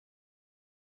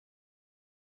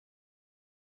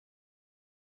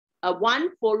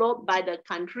one followed by the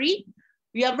country.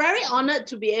 We are very honored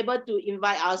to be able to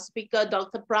invite our speaker,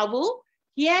 Dr. 𝗡𝗡.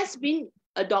 He has been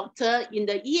a doctor in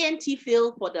the ENT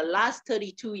field for the last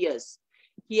 32 years.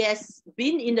 He has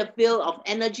been in the field of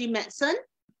energy medicine,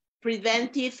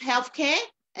 preventive healthcare,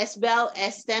 as well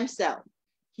as stem cell.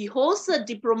 He holds a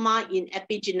diploma in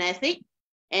epigenetics,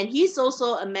 and he's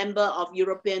also a member of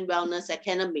European Wellness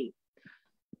Academy.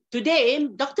 Today,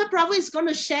 Dr. 𝗡𝗡 is going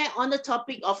to share on the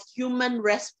topic of human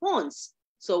response.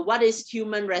 So what is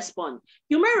human response?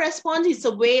 Human response is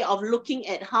a way of looking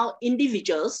at how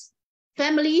individuals,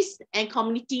 families, and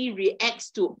community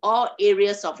reacts to all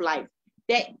areas of life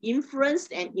that influence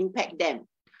and impact them.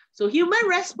 So human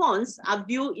response are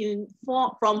viewed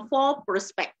from four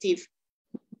perspectives: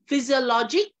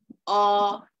 physiologic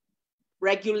or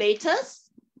regulators,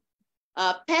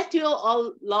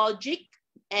 pathologic,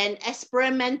 and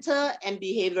experimental and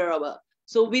behavioral.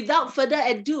 So without further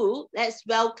ado, let's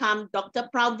welcome Dr.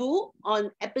 𝗡𝗡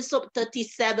on episode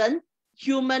 37,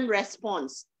 Human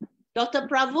Response. Dr.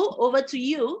 𝗡𝗡, over to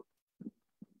you.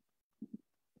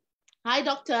 Hi,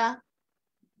 doctor.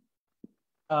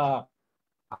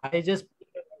 I just,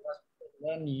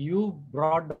 when you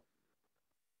brought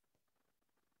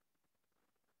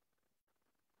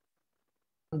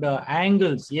the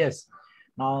angles, yes.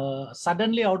 Now,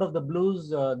 suddenly out of the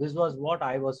blues, this was what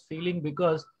I was feeling,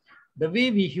 because the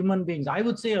way we human beings, I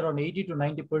would say around 80 to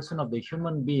 90% of the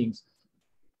human beings,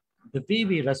 the way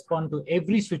we respond to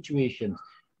every situation.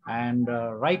 And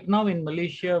right now in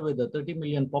Malaysia, with the 30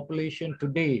 million population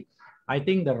today, I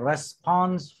think the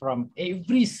response from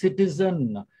every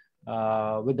citizen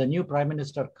with the new Prime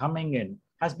Minister coming in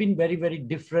has been very, very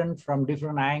different from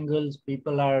different angles.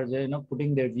 People are,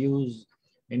 putting their views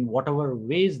in whatever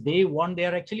ways they want. They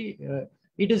are actually,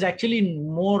 it is actually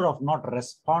more of not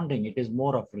responding. It is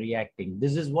more of reacting.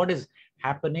 This is what is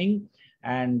happening.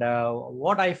 And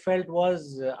what I felt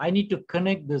was I need to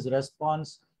connect this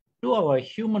response to our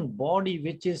human body,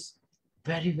 which is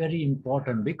very, very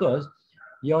important, because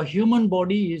your human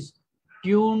body is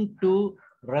tuned to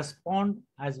respond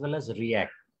as well as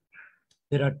react.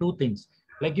 There are two things.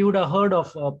 Like you would have heard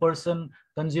of a person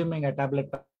consuming a tablet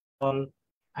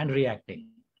and reacting.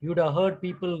 You would have heard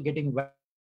people getting wet.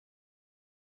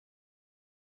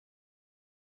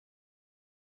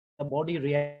 The body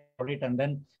reacts it, and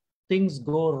then things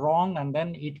go wrong, and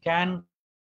then it can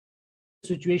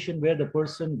situation where the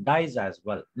person dies as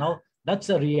well. Now, that's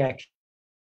a reaction.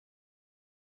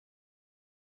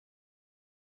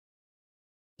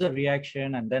 The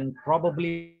reaction, and then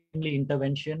probably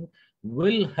intervention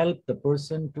will help the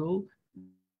person to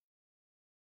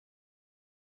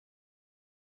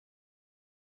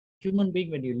human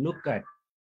being. When you look at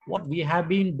what we have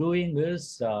been doing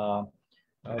is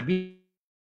we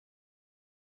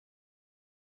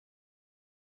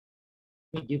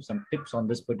give some tips on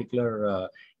this particular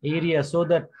area, so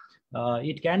that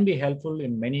it can be helpful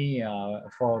in many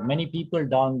for many people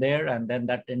down there, and then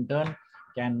that in turn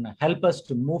can help us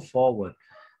to move forward.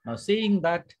 Now, saying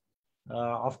that,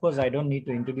 of course, I don't need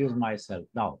to introduce myself.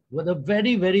 Now, with a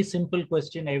very, very simple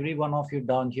question, every one of you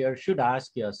down here should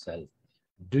ask yourself: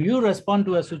 do you respond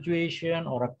to a situation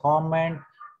or a comment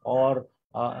or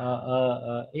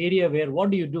area where, what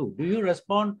do you do? Do you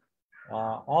respond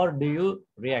or do you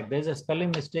react? There's a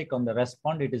spelling mistake on the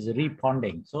respond. It is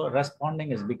responding. So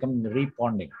responding is becoming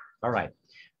responding. All right.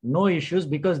 No issues,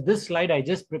 because this slide I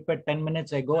just prepared 10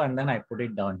 minutes ago, and then I put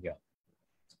it down here.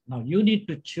 Now you need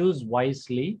to choose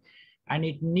wisely, and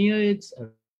it needs,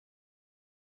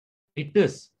 it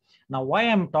is. Now why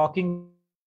I'm talking,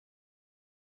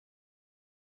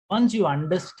 once you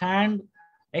understand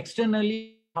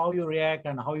externally how you react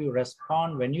and how you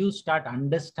respond, when you start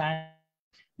understanding,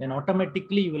 then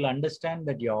automatically you will understand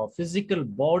that your physical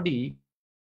body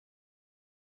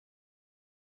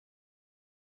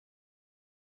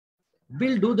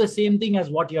will do the same thing as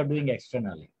what you're doing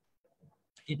externally.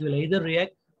 It will either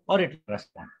react or it will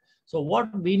respond. So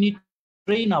what we need to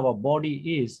train our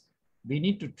body is, we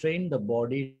need to train the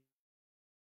body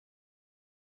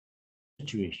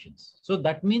situations. So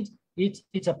that means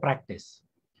it's a practice.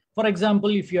 For example,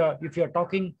 if you're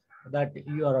talking that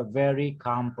you are a very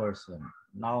calm person,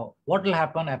 now what will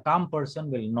happen? A calm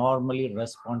person will normally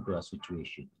respond to a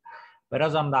situation.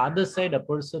 Whereas on the other side, a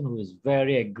person who is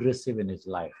very aggressive in his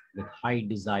life with high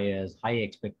desires, high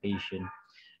expectation,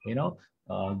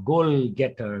 goal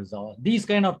getters, or these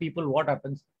kind of people, what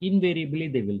happens? Invariably,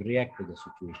 they will react to the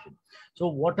situation. So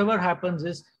whatever happens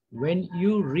is, when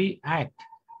you react,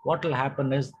 what will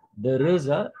happen is there is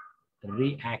a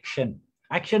reaction.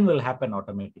 Action will happen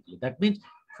automatically. That means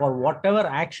for whatever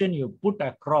action you put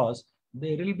across,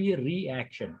 there will be a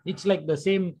reaction. It's like the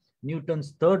same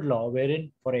Newton's third law,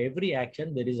 wherein for every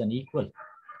action, there is an equal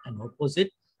and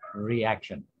opposite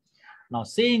reaction. Now,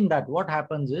 saying that, what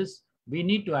happens is, we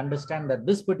need to understand that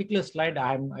this particular slide,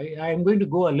 I am going to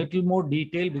go a little more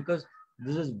detail, because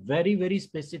this is very, very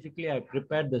specifically, I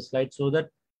prepared the slide so that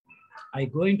I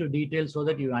go into detail so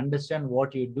that you understand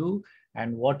what you do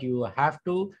and what you have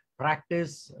to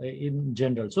practice in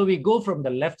general. So we go from the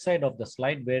left side of the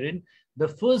slide, wherein the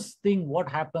first thing what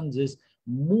happens is,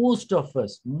 most of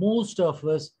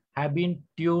us have been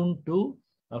tuned to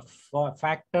a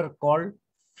factor called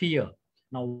fear.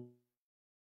 Now,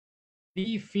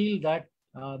 we feel that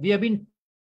we have been,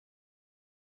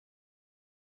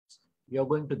 you're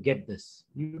going to get this.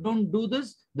 You don't do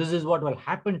this, this is what will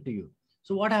happen to you.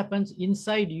 So what happens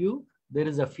inside you, there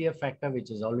is a fear factor which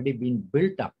has already been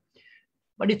built up.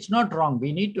 But it's not wrong.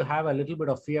 We need to have a little bit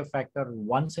of fear factor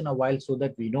once in a while so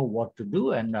that we know what to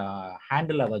do and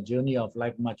handle our journey of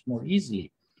life much more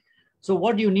easily. So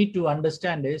what you need to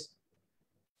understand is,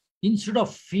 instead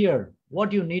of fear,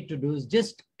 what you need to do is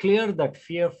just clear that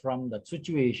fear from that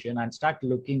situation and start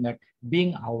looking at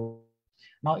being aware.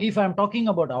 Now, if I'm talking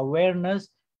about awareness,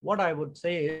 what I would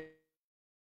say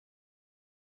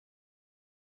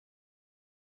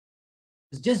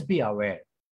is just be aware.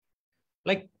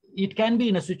 Like, it can be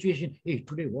in a situation, hey,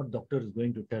 today what doctor is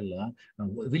going to tell,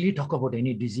 will he talk about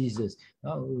any diseases?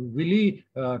 Will he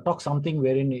talk something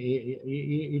wherein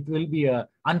it will be an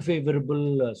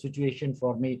unfavorable situation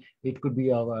for me? It could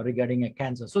be regarding a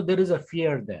cancer. So there is a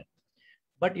fear there.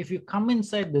 But if you come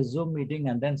inside the Zoom meeting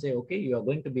and then say, okay, you are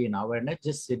going to be in awareness,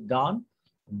 just sit down,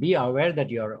 be aware that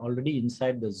you are already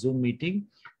inside the Zoom meeting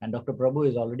and Dr. Prabhu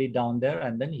is already down there,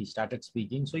 and then he started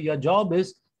speaking. So your job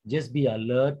is just be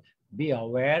alert, be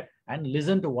aware, and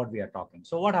listen to what we are talking.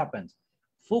 So what happens?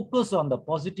 Focus on the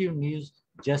positive news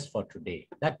just for today.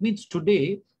 That means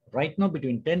today, right now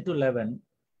between 10 to 11,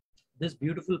 this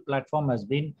beautiful platform has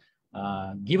been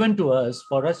given to us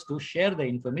for us to share the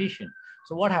information.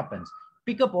 So what happens?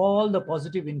 Pick up all the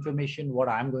positive information, what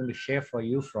I'm going to share for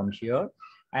you from here,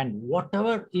 and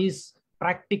whatever is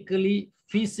practically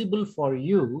feasible for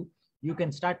you, you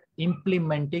can start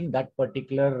implementing that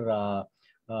particular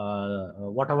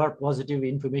whatever positive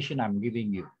information I'm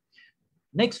giving you.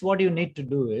 Next, what you need to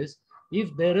do is, if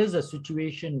there is a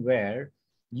situation where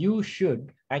you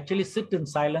should actually sit in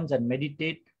silence and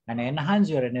meditate and enhance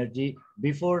your energy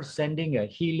before sending a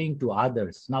healing to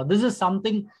others. Now, this is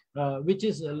something which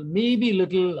is maybe a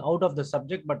little out of the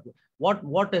subject, but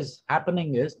what is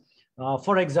happening is,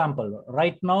 for example,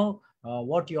 right now,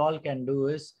 what you all can do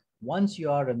is, once you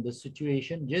are in this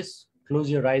situation, just close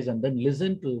your eyes and then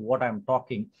listen to what I'm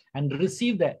talking and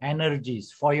receive the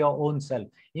energies for your own self.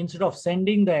 Instead of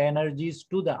sending the energies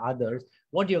to the others,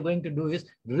 what you're going to do is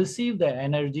receive the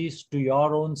energies to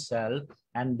your own self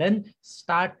and then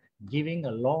start giving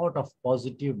a lot of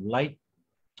positive light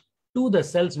to the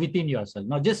cells within yourself.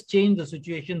 Now just change the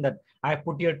situation that I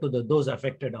put here to those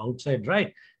affected outside,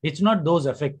 right? It's not those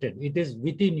affected, it is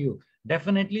within you.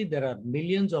 Definitely there are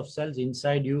millions of cells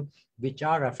inside you which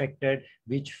are affected,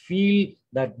 which feel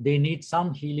that they need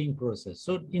some healing process.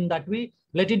 So in that way,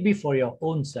 let it be for your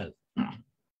own self.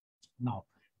 Now,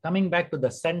 coming back to the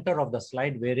center of the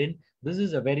slide, wherein this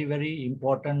is a very, very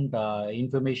important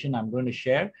information I'm going to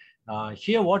share.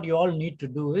 Here, what you all need to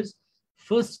do is,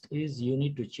 first is you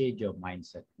need to change your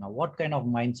mindset. Now, what kind of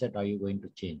mindset are you going to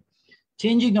change?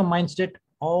 Changing your mindset,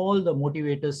 all the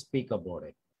motivators speak about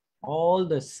it. All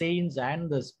the saints and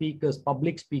the speakers,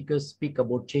 public speakers, speak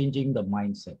about changing the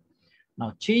mindset.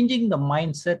 Now, changing the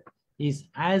mindset is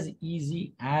as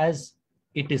easy as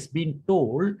it is being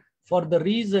told. For the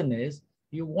reason is,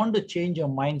 you want to change your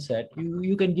mindset,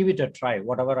 you can give it a try,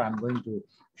 whatever I'm going to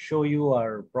show you,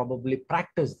 or probably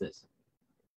practice this.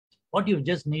 What you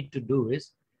just need to do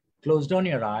is close down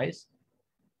your eyes,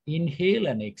 inhale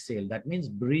and exhale. That means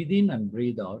breathe in and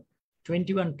breathe out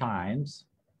 21 times,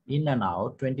 in and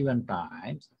out 21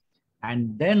 times.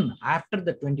 And then after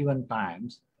the 21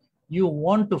 times, you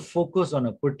want to focus on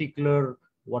a particular,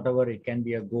 whatever it can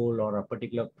be, a goal or a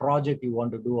particular project you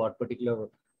want to do, or a particular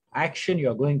action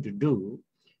you're going to do.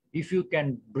 If you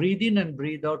can breathe in and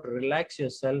breathe out, relax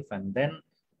yourself, and then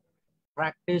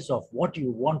practice of what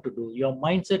you want to do, your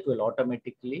mindset will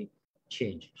automatically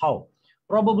change. How?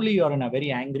 Probably you're in a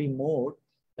very angry mode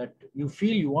that you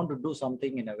feel you want to do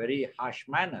something in a very harsh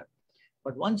manner.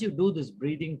 But once you do this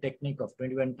breathing technique of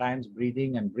 21 times,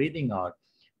 breathing and breathing out,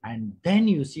 and then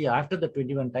you see after the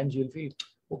 21 times, you'll feel,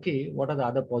 okay, what are the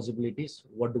other possibilities?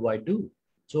 What do I do?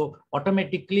 So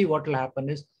automatically what will happen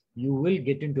is, you will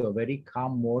get into a very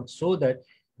calm mode so that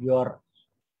your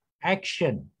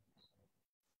action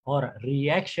or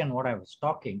reaction, what I was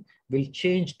talking, will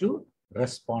change to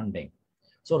responding.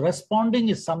 So responding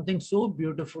is something so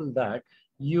beautiful that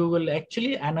you will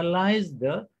actually analyze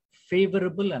the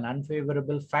favorable and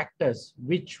unfavorable factors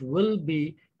which will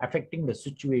be affecting the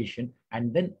situation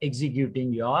and then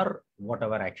executing your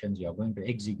whatever actions you are going to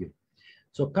execute.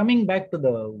 So coming back to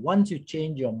the, once you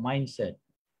change your mindset,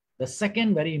 the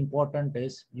second very important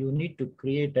is you need to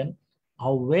create an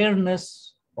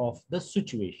awareness of the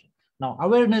situation. Now,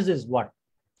 awareness is what?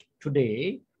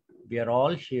 Today, we are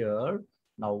all here.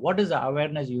 Now, what is the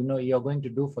awareness you're going to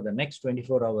do for the next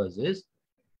 24 hours is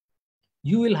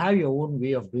you will have your own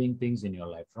way of doing things in your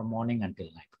life from morning until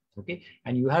night, okay?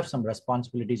 And you have some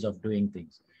responsibilities of doing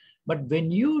things. But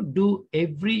when you do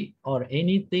every or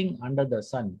anything under the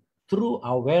sun through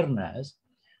awareness,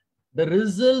 the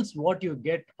results, what you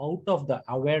get out of the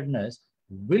awareness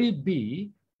will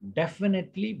be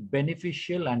definitely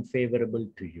beneficial and favorable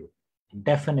to you.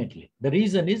 Definitely. The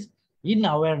reason is, in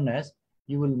awareness,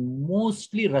 you will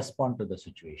mostly respond to the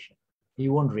situation.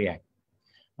 You won't react.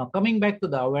 Now, coming back to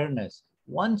the awareness,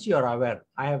 once you're aware,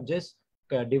 I have just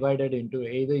divided into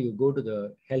either you go to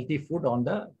the healthy food on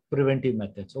the preventive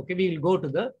methods. Okay, we will go to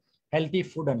the healthy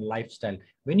food and lifestyle.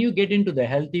 When you get into the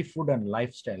healthy food and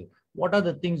lifestyle, what are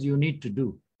the things you need to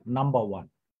do? Number one,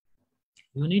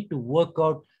 you need to work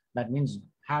out. That means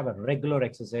have a regular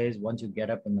exercise once you get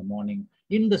up in the morning.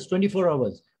 In this 24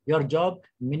 hours, your job,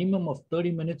 minimum of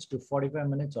 30 minutes to 45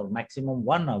 minutes or maximum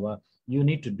 1 hour, you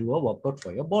need to do a workout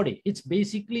for your body. It's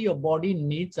basically your body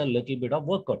needs a little bit of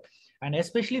workout. And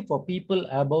especially for people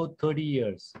above 30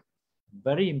 years,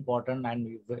 very important.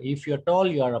 And if you're tall,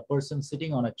 you are a person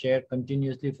sitting on a chair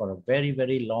continuously for a very,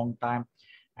 very long time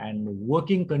and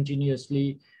working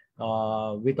continuously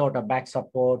without a back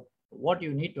support, what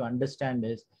you need to understand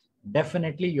is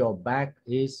definitely your back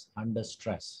is under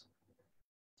stress.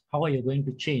 How are you going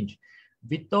to change?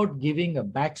 Without giving a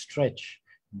back stretch,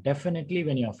 definitely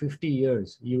when you're 50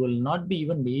 years, you will not be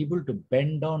even be able to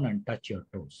bend down and touch your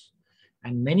toes.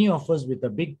 And many of us with a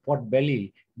big pot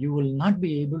belly, you will not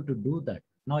be able to do that.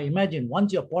 Now imagine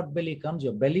once your pot belly comes,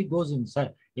 your belly goes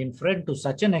in front to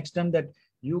such an extent that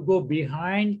you go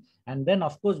behind. And then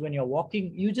of course, when you're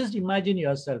walking, you just imagine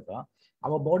yourself,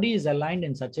 our body is aligned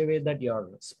in such a way that your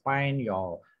spine,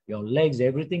 your legs,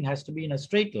 everything has to be in a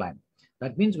straight line.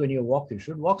 That means when you walk, you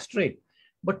should walk straight.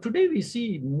 But today we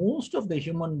see most of the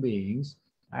human beings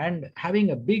and having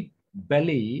a big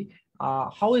belly.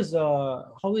 How is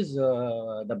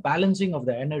the balancing of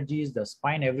the energies, the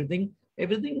spine,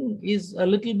 everything is a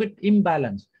little bit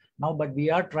imbalanced now, but we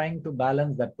are trying to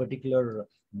balance that particular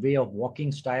way of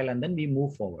walking style, and then we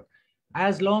move forward.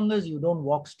 As long as you don't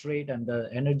walk straight and the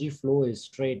energy flow is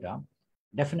straight,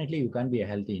 definitely you can be a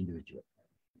healthy individual.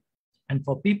 And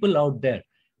for people out there,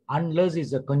 unless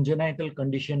it's a congenital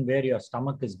condition where your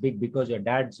stomach is big because your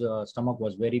dad's stomach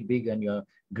was very big and your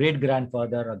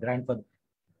great-grandfather or grandfather,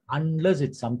 unless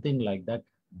it's something like that,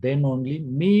 then only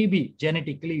maybe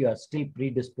genetically you are still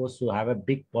predisposed to have a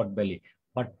big pot belly.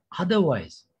 But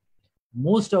otherwise,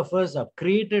 most of us have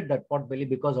created that pot belly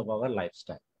because of our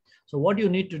lifestyle. So what you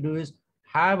need to do is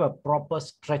have a proper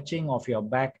stretching of your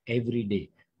back every day.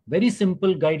 Very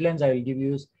simple guidelines I will give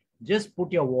you is just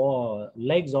put your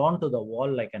legs onto the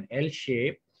wall like an L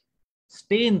shape.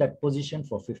 Stay in that position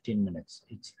for 15 minutes.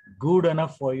 It's good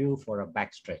enough for you for a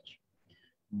back stretch.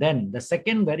 Then the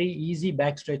second very easy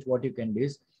back stretch, what you can do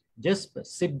is just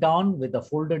sit down with the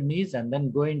folded knees and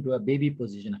then go into a baby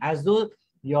position, as though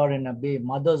you're in a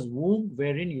mother's womb,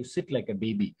 wherein you sit like a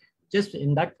baby. Just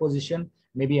in that position,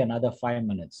 maybe another 5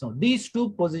 minutes. So these two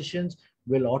positions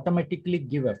will automatically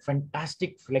give a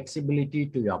fantastic flexibility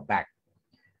to your back.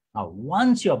 Now,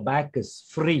 once your back is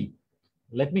free,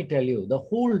 let me tell you, the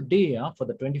whole day for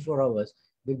the 24 hours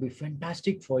will be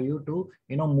fantastic for you to,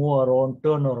 move around,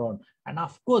 turn around. And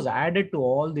of course, added to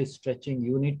all this stretching,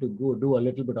 you need to go do a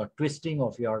little bit of twisting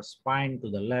of your spine to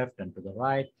the left and to the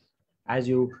right. As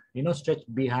you, stretch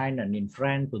behind and in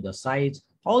front to the sides.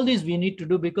 All this we need to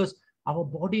do because our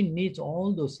body needs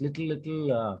all those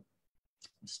little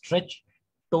stretch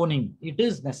toning. It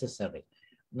is necessary.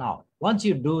 Now, once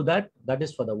you do that, that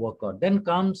is for the workout. Then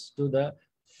comes to the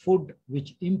food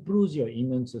which improves your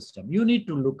immune system. You need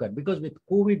to look at, because with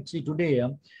COVID, see today,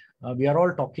 we are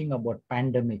all talking about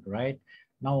pandemic, right?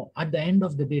 Now, at the end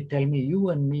of the day, tell me, you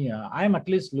and me, I'm at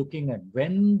least looking at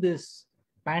when this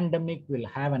pandemic will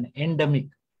have an endemic.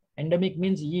 Endemic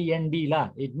means END la.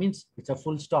 It means it's a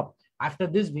full stop. After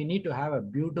this, we need to have a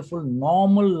beautiful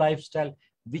normal lifestyle,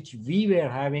 which we were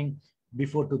having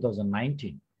before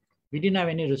 2019. We didn't have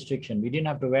any restriction. We didn't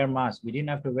have to wear masks. We didn't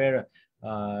have to wear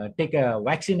take a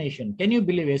vaccination. Can you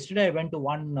believe yesterday I went to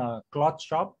one cloth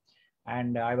shop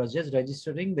and I was just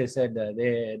registering. They said,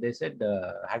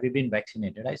 have you been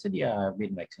vaccinated? I said, yeah, I've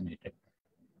been vaccinated.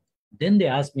 Then they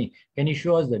asked me, can you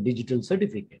show us the digital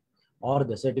certificate or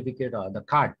the certificate or the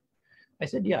card? I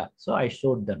said, yeah. So I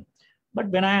showed them. But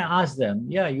when I asked them,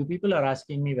 yeah, you people are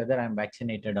asking me whether I'm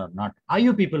vaccinated or not. Are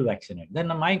you people vaccinated? Then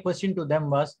my question to them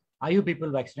was, are you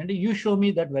people vaccinated? You show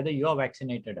me that whether you're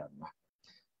vaccinated or not.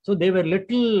 So they were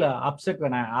little upset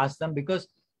when I asked them because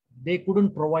they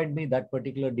couldn't provide me that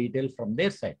particular detail from their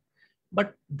side.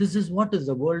 But this is what is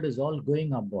the world is all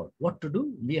going about. What to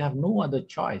do? We have no other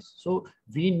choice. So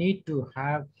we need to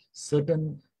have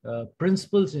certain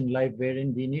principles in life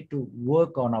wherein we need to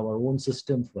work on our own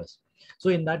system first. So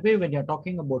in that way, when you're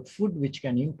talking about food which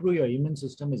can improve your immune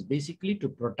system, is basically to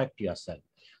protect yourself.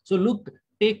 So look,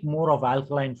 take more of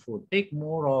alkaline food, take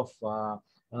more of,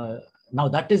 now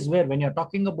that is where when you're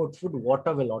talking about food,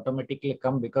 water will automatically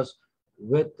come, because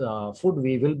with food,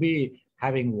 we will be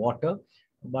having water,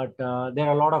 but there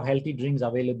are a lot of healthy drinks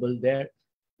available there.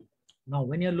 Now,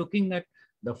 when you're looking at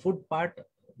the food part,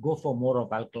 go for more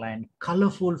of alkaline.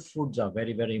 Colorful foods are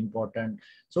very, very important.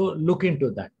 So look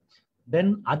into that.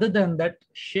 Then other than that,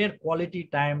 share quality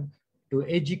time to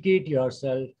educate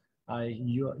yourself,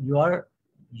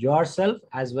 yourself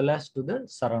as well as to the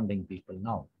surrounding people.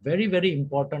 Now, very, very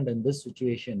important in this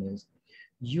situation is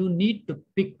you need to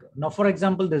pick. Now, for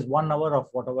example, there's 1 hour of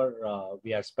whatever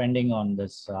we are spending on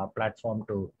this platform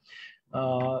to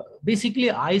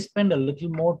basically, I spend a little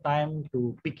more time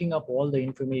to picking up all the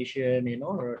information,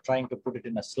 or trying to put it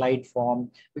in a slide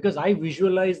form, because I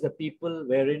visualize the people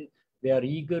wherein they are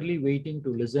eagerly waiting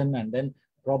to listen, and then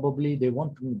probably they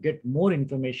want to get more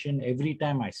information every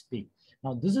time I speak.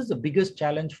 Now, this is the biggest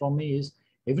challenge for me, is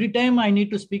every time I need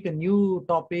to speak a new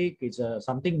topic, it's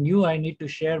something new I need to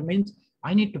share, means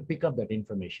I need to pick up that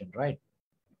information, right?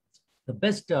 The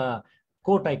best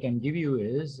quote I can give you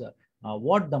is,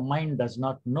 what the mind does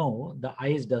not know, the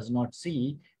eyes does not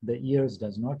see, the ears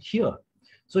does not hear.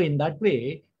 So in that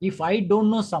way, if I don't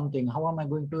know something, how am I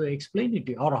going to explain it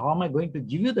to you? Or how am I going to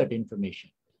give you that information?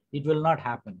 It will not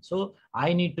happen. So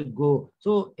I need to go.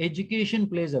 So education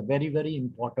plays a very, very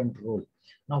important role.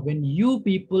 Now, when you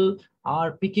people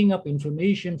are picking up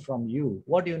information from you,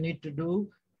 what you need to do,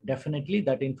 definitely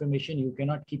that information, you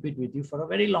cannot keep it with you for a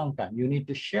very long time. You need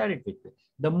to share it with you.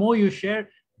 The more you share,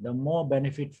 the more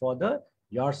benefit for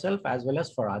yourself as well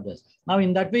as for others. Now,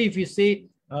 in that way, if you say,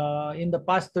 in the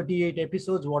past 38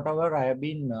 episodes, whatever I have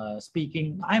been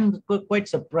speaking, I'm quite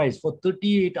surprised. For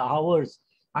 38 hours,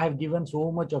 I have given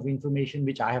so much of information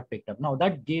which I have picked up. Now,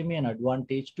 that gave me an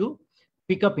advantage to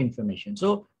pick up information.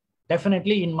 So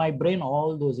definitely in my brain,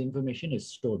 all those information is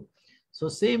stored. So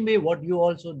same way, what you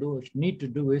also need to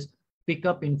do is pick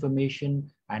up information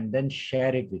and then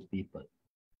share it with people.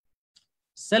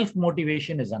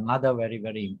 Self-motivation is another very,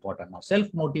 very important. Now,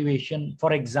 self-motivation,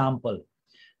 for example,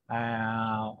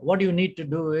 what you need to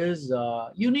do is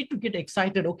you need to get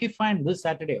excited. Okay, fine, this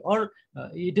Saturday, or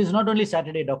it is not only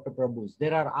Saturday, Dr. Prabhu's.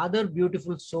 There are other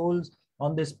beautiful souls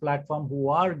on this platform who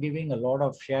are giving a lot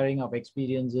of sharing of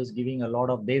experiences, giving a lot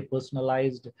of their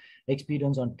personalized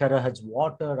experience on terahertz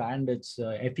water and its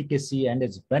efficacy and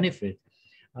its benefit,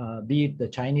 be it the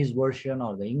Chinese version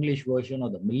or the English version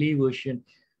or the Malay version.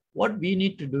 What we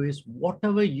need to do is,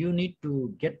 whatever you need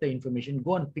to get the information,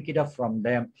 go and pick it up from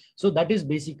them. So that is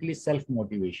basically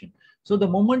self-motivation. So the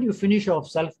moment you finish off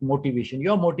self-motivation,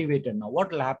 you're motivated now. What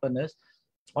will happen is,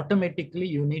 automatically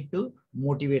you need to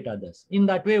motivate others. In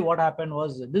that way, what happened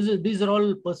was, these are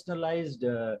all personalized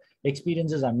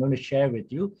experiences I'm going to share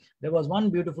with you. There was one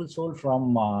beautiful soul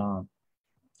from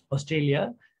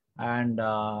Australia, and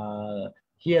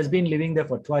he has been living there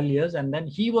for 12 years. And then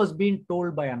he was being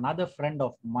told by another friend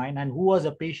of mine, and who was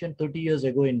a patient 30 years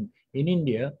ago in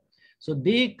India. So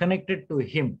they connected to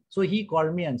him. So he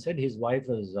called me and said his wife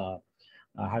is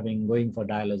going for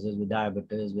dialysis with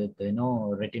diabetes, with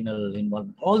retinal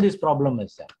involvement. All this problem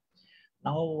is there.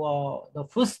 Now, the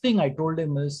first thing I told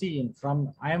him is, see,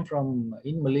 I am from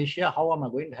in Malaysia. How am I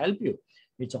going to help you?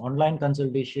 It's online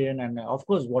consultation, and of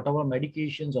course, whatever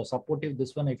medications or supportive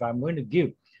this one, if I'm going to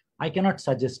give, I cannot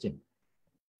suggest him.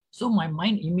 So my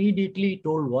mind immediately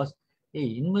told was,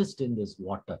 hey, invest in this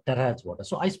water, terahertz water.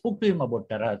 So I spoke to him about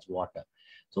terahertz water.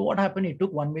 So what happened, he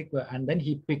took 1 week and then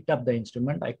he picked up the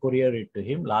instrument. I couriered it to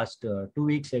him. Last 2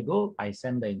 weeks ago, I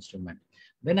sent the instrument.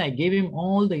 Then I gave him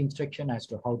all the instruction as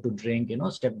to how to drink,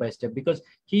 step by step, because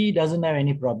he doesn't have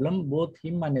any problem. Both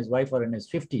him and his wife are in his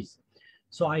 50s.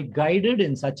 So I guided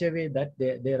in such a way that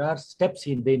there are steps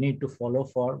they need to follow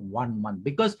for 1 month,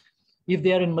 because If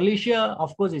they are in Malaysia,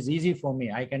 of course, it's easy for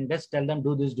me. I can just tell them,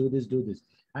 do this, do this, do this.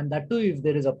 And that too, if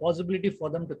there is a possibility for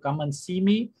them to come and see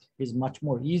me, is much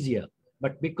more easier.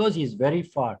 But because he's very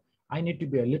far, I need to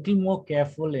be a little more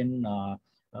careful in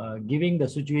giving the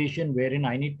situation wherein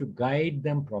I need to guide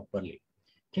them properly.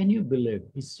 Can you believe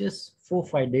it's just 4 or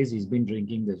 5 days he's been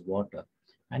drinking this water?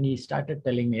 And he started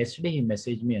telling me, yesterday he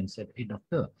messaged me and said, hey,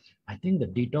 doctor, I think the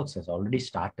detox has already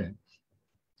started.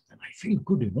 And I feel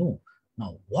good, you know.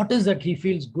 Now, what is that he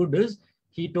feels good is,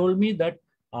 he told me that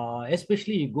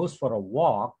especially he goes for a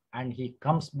walk and he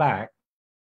comes back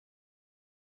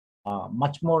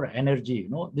much more energy, you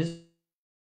know, this is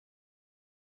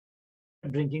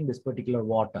drinking this particular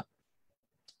water.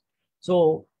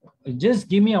 So just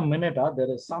give me a minute.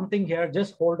 There is something here.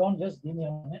 Just hold on. Just give me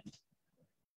a minute.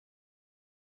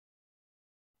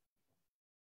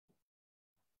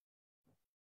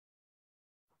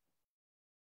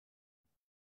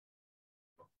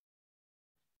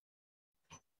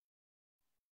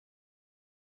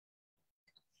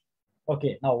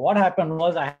 Okay. Now what happened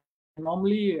was, I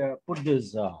normally put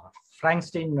this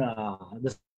Frankenstein,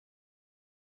 this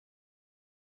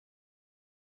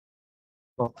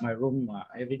of my room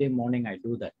every day morning. I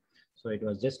do that. So it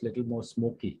was just a little more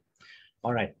smoky.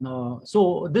 All right.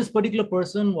 So this particular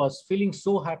person was feeling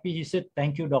so happy. He said,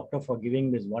 thank you, doctor, for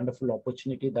giving this wonderful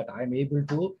opportunity that I'm able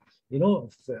to, you know,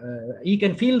 he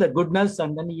can feel the goodness,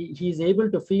 and then he's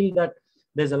able to feel that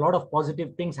there's a lot of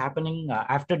positive things happening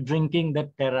after drinking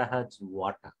that terahertz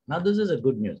water. Now, this is a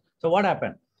good news. So what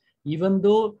happened? Even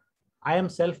though I am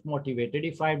self-motivated,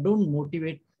 if I don't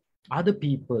motivate other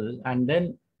people and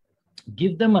then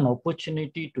give them an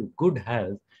opportunity to good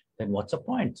health, then what's the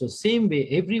point? So same way,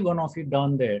 every one of you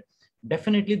down there,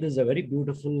 definitely this is a very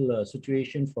beautiful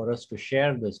situation for us to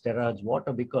share this terahertz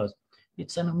water, because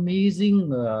it's an amazing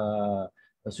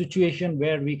situation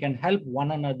where we can help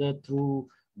one another through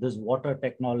this water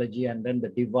technology and then the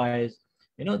device.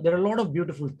 You know, there are a lot of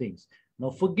beautiful things. Now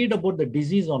forget about the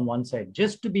disease on one side.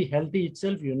 Just to be healthy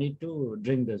itself, you need to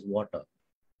drink this water.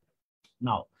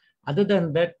 Now, other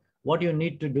than that, what you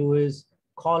need to do is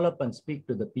call up and speak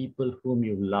to the people whom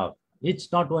you love.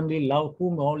 It's not only love,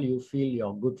 whom all you feel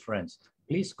your good friends.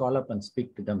 Please call up and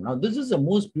speak to them. Now, this is the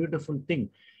most beautiful thing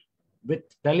with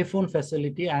telephone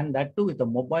facility, and that too with a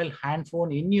mobile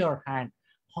handphone in your hand.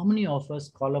 How many of us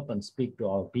call up and speak to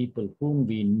our people whom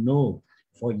we know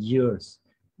for years?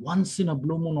 Once in a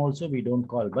blue moon also we don't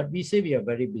call, but we say we are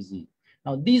very busy.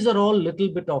 Now, these are all little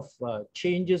bit of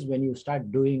changes. When you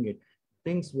start doing it,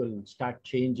 things will start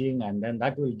changing, and then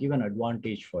that will give an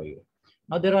advantage for you.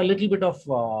 Now, there are a little bit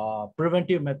of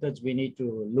preventive methods we need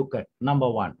to look at. Number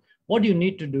one, what you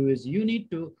need to do is you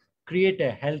need to create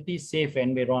a healthy, safe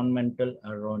environmental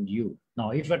around you. Now,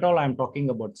 if at all I'm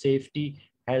talking about safety,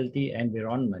 healthy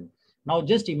environment. Now,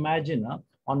 just imagine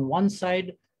on one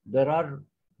side, there are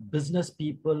business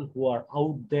people who are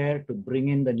out there to bring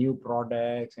in the new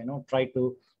products, you know, try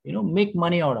to, you know, make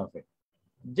money out of it.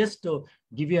 Just to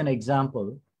give you an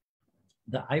example,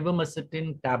 the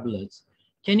𝗕𝗓𝗪𝗔 tablets,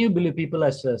 can you believe people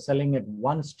are selling it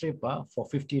one strip for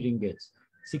 50 ringgits,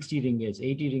 60 ringgits,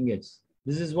 80 ringgits?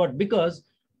 This is what, because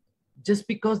just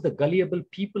because the gullible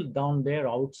people down there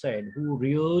outside who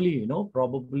really, you know,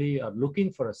 probably are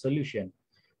looking for a solution.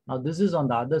 Now, this is on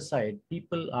the other side.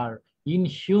 People are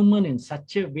inhuman in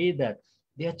such a way that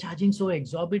they are charging so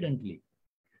exorbitantly.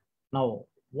 Now,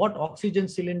 what oxygen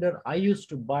cylinder I used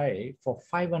to buy for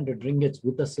 500 ringgits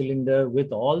with a cylinder,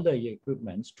 with all the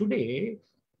equipments, today,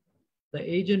 the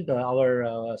agent,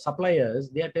 our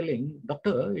suppliers, they are telling,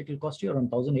 doctor, it will cost you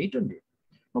around 1,800.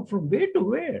 Now, from where to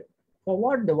where? For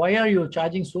what? Why are you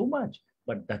charging so much?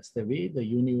 But that's the way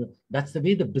that's the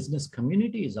way the business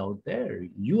community is out there.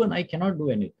 You and I cannot do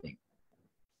anything.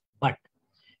 But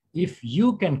if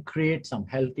you can create some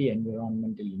healthy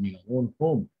environment in your own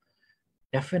home,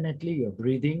 definitely your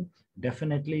breathing,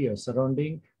 definitely your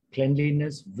surrounding,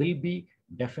 cleanliness will be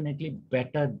definitely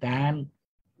better than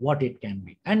what it can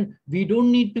be. And we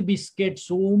don't need to be scared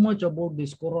so much about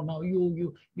this corona.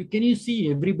 Can you see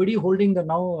everybody holding the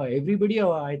now, everybody,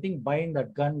 I think, buying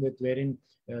that gun with wherein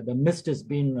the mist has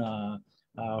been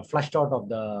flushed out of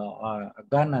the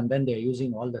gun, and then they're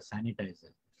using all the sanitizer.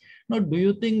 Now, do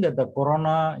you think that the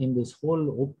corona in this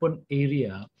whole open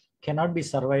area cannot be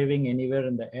surviving anywhere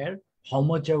in the air? How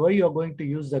much ever you're going to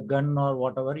use the gun or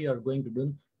whatever you're going to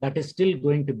do, that is still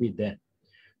going to be there.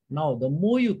 Now, the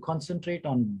more you concentrate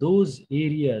on those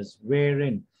areas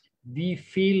wherein we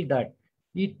feel that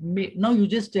it may, now you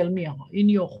just tell me in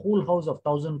your whole house of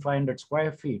 1,500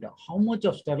 square feet, how much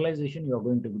of sterilization you're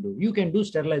going to do. You can do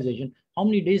sterilization. How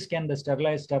many days can the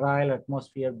sterile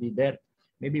atmosphere be there?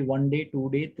 Maybe 1 day, 2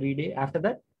 days, 3 days. After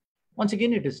that, once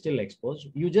again, it is still exposed.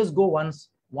 You just go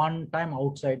one time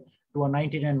outside to a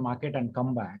 99 market and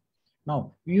come back. Now,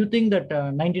 you think that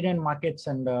 99 markets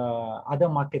and other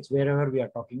markets, wherever we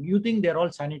are talking, you think they're all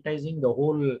sanitizing the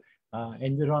whole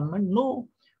environment? No.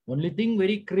 Only thing,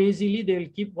 very crazily, they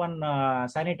will keep one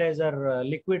sanitizer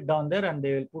liquid down there, and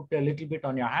they will put a little bit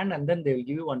on your hand, and then they will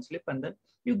give you one slip, and then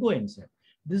you go inside.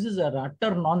 This is a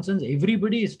utter nonsense.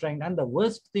 Everybody is trying. And the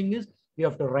worst thing is, you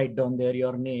have to write down there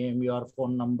your name, your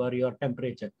phone number, your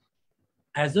temperature.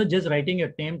 As though just writing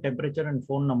your name, temperature, and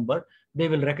phone number, they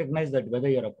will recognize that whether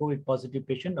you're a COVID positive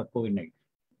patient or COVID negative.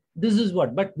 This is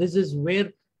what, but this is where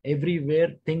everywhere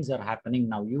things are happening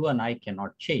now. You and I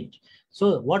cannot change. So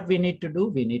what we need to do,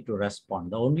 we need to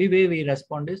respond. The only way we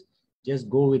respond is just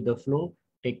go with the flow,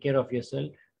 take care of yourself.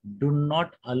 Do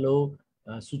not allow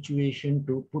a situation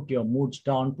to put your moods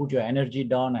down, put your energy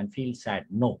down and feel sad.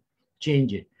 No,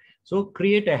 change it. So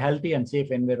create a healthy and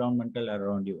safe environment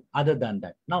around you. Other than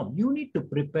that, now you need to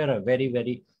prepare a very,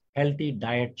 very healthy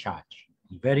diet chart.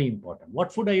 Very important.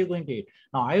 What food are you going to eat?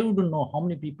 Now, I wouldn't know how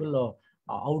many people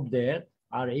are out there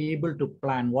are able to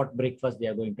plan what breakfast they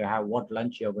are going to have, what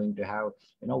lunch you're going to have,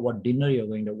 what dinner you're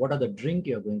going to, what are the drink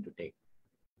you're going to take.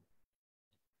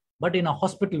 But in a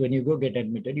hospital, when you go get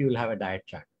admitted, you will have a diet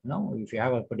chart. If you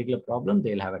have a particular problem,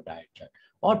 they'll have a diet chart.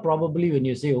 Or probably when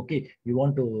you say, okay, you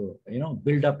want to,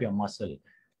 build up your muscle,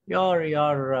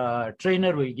 your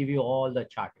trainer will give you all the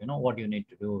chart, what you need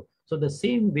to do. So the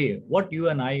same way, what you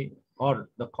and I or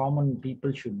the common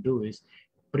people should do is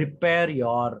prepare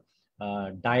your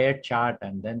diet chart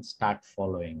and then start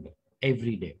following it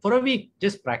every day. For a week,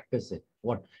 just practice it.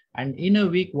 And in a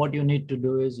week, what you need to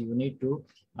do is you need to,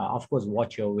 of course,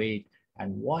 watch your weight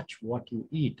and watch what you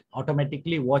eat.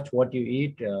 Automatically watch what you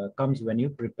eat comes when you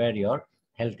prepare your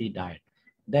healthy diet.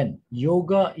 Then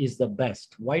yoga is the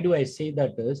best. Why do I say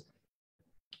that is,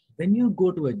 when you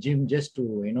go to a gym just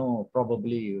to,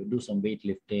 probably do some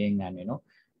weightlifting and,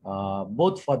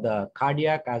 both for the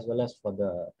cardiac as well as for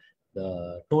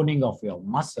the toning of your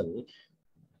muscle,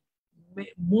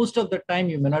 most of the time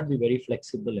you may not be very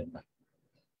flexible in that.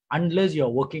 Unless you're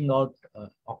working out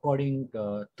according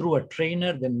through a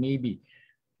trainer, then maybe.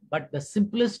 But the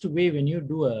simplest way when you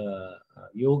do a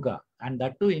yoga, and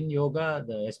that too in yoga,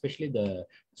 especially the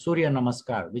Surya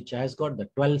Namaskar, which has got the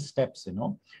 12 steps,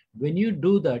 when you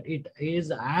do that, it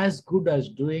is as good as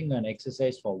doing an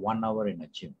exercise for 1 hour in a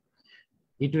gym.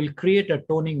 It will create a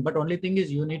toning, but only thing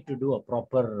is you need to do a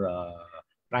proper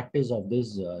practice of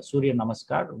this Surya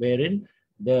Namaskar, wherein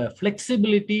the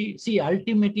flexibility, see,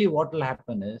 ultimately what will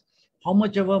happen is, how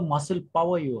much of a muscle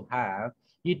power you have,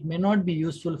 it may not be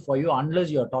useful for you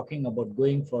unless you're talking about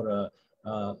going for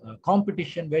a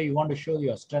competition where you want to show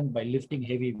your strength by lifting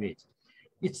heavy weights.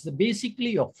 It's basically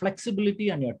your flexibility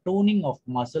and your toning of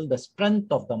muscle, the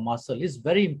strength of the muscle is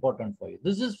very important for you.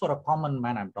 This is for a common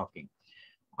man I'm talking.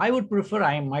 I would prefer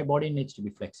my body needs to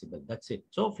be flexible. That's it.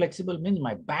 So flexible means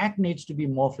my back needs to be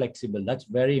more flexible. That's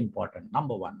very important.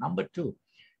 Number one. Number two,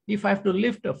 if I have to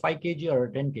lift a 5 kg or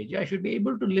a 10 kg, I should be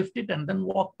able to lift it and then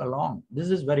walk along.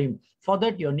 This is very, for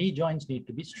that your knee joints need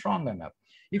to be strong enough.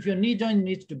 If your knee joint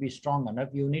needs to be strong enough,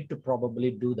 you need to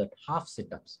probably do that half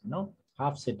sit-ups,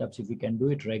 half sit-ups. If you can do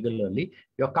it regularly,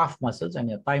 your calf muscles and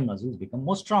your thigh muscles become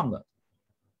more stronger.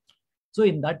 So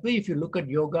in that way, if you look at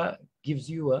yoga, gives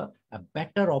you a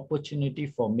better opportunity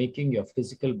for making your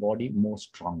physical body more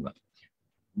stronger.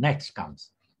 Next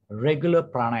comes regular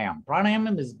pranayama.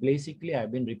 Pranayama is basically,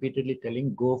 I've been repeatedly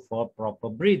telling, go for proper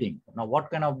breathing. Now,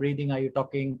 what kind of breathing are you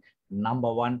talking?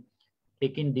 Number one,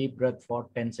 take in deep breath for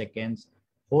 10 seconds,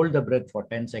 hold the breath for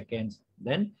 10 seconds,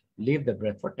 then leave the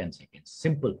breath for 10 seconds.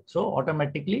 Simple. So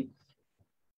automatically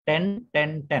 10,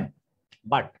 10, 10.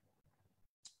 But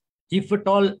if at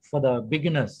all for the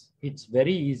beginners, it's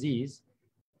very easy, is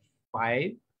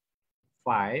 5,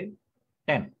 5,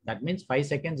 10. That means 5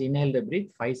 seconds inhale the breath,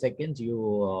 5 seconds you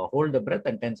hold the breath,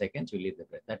 and 10 seconds you leave the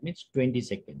breath. That means 20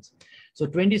 seconds. So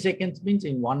 20 seconds means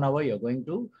in 1 hour, you're going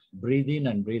to breathe in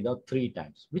and breathe out 3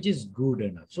 times, which is good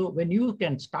enough. So when you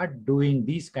can start doing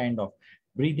these kind of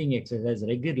breathing exercise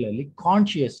regularly,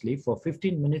 consciously for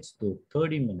 15 minutes to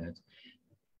 30 minutes,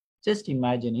 just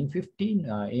imagine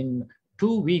in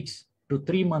 2 weeks to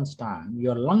 3 months time,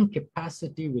 your lung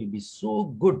capacity will be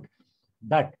so good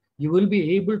that you will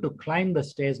be able to climb the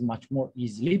stairs much more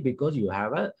easily because you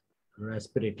have a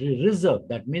respiratory reserve.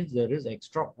 That means there is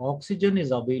extra oxygen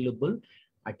is available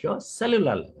at your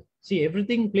cellular level. See,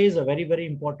 everything plays a very, very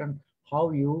important how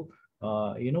you,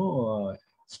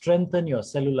 strengthen your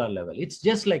cellular level. It's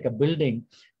just like a building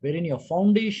wherein your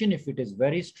foundation, if it is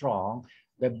very strong,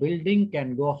 the building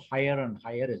can go higher and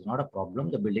higher is not a problem.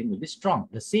 The building will be strong.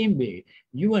 The same way,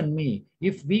 you and me,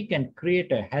 if we can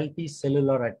create a healthy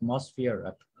cellular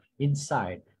atmosphere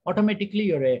inside, automatically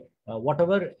your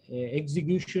whatever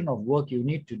execution of work you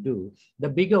need to do, the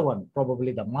bigger one,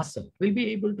 probably the muscle, will be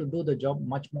able to do the job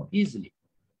much more easily.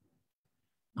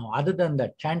 Now, other than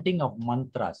that, chanting of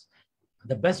mantras,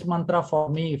 the best mantra for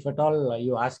me, if at all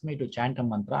you ask me to chant a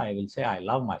mantra, I will say, I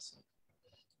love myself.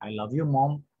 I love you,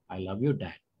 mom. I love you,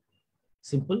 dad.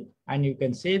 Simple. And you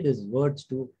can say these words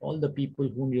to all the people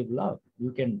whom you love.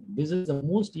 You can, this is the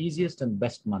most easiest and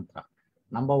best mantra.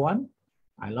 Number one,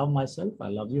 I love myself. I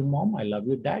love you, mom. I love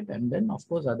you, dad. And then, of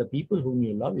course, other people whom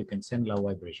you love, you can send love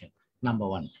vibration. Number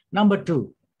one. Number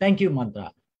two, thank you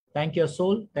mantra. Thank your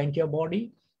soul. Thank your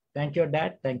body. Thank your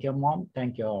dad. Thank your mom.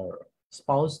 Thank your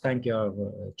spouse. Thank your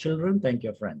children. Thank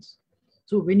your friends.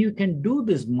 So when you can do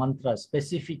this mantra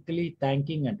specifically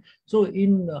thanking, and so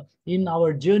in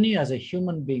our journey as a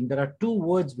human being, there are two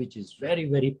words which is very,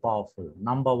 very powerful.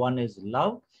 Number one is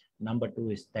love. Number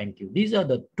two is thank you. These are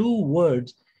the two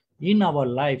words in our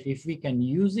life. If we can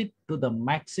use it to the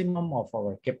maximum of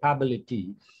our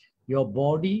capability, your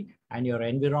body and your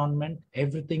environment,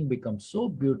 everything becomes so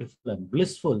beautiful and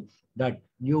blissful that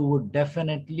you would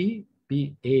definitely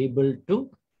be able to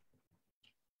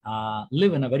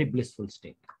live in a very blissful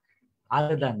state.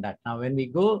 Other than that, now when we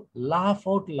go laugh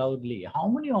out loudly, how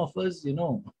many of us, you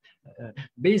know,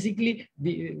 basically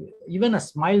even a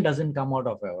smile doesn't come out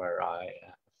of our eye.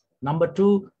 Number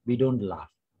two, we don't laugh.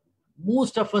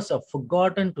 Most of us have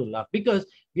forgotten to laugh because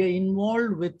we are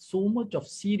involved with so much of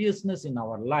seriousness in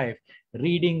our life,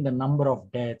 reading the number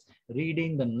of deaths,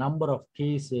 reading the number of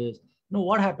cases. No,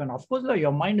 what happened? Of course,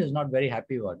 your mind is not very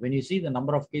happy about when you see the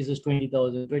number of cases,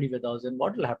 20,000, 25,000,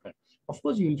 what will happen? Of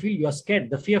course, you will feel you're scared.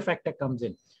 The fear factor comes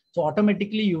in. So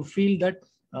automatically you feel that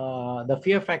the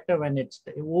fear factor, when it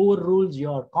overrules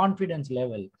your confidence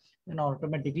level, then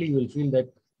automatically you will feel that,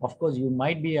 of course, you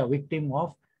might be a victim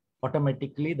of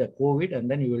automatically the COVID and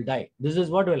then you will die. This is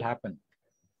what will happen.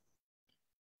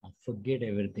 Forget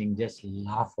everything, just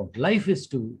laugh out. Life is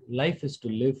to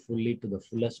live fully to the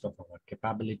fullest of our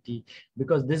capability,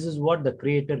 because this is what the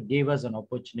Creator gave us an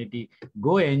opportunity.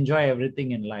 Go enjoy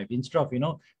everything in life instead of,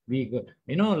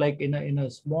 like in a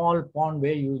small pond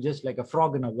where you just like a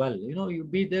frog in a well, you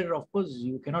be there, of course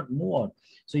you cannot move out.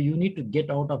 So you need to get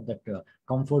out of that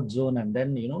comfort zone and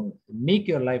then make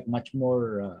your life much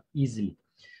more easily.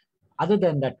 Other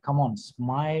than that, come on,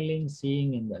 smiling,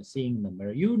 seeing in the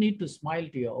mirror. You need to smile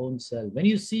to your own self. When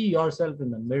you see yourself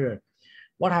in the mirror,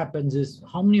 what happens is,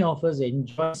 how many of us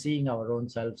enjoy seeing our own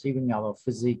self, seeing our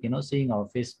physique, seeing our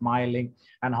face smiling?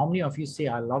 And how many of you say,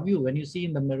 I love you? When you see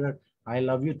in the mirror, I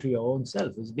love you to your own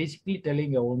self. It's basically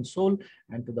telling your own soul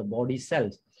and to the body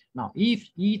cells. Now, if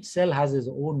each cell has its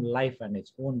own life and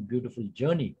its own beautiful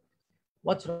journey,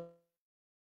 what's wrong?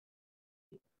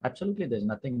 Absolutely, there's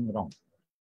nothing wrong.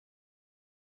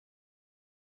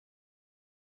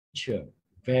 Sure,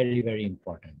 very, very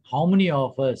important. How many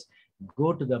of us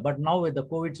go to but now with the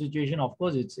COVID situation, of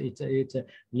course, it's a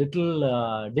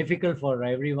little difficult for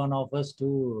every one of us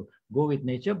to go with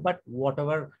nature, but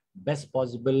whatever best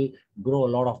possible, grow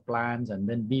a lot of plants and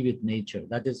then be with nature.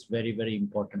 That is very, very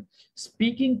important.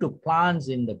 Speaking to plants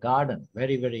in the garden,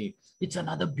 it's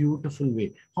another beautiful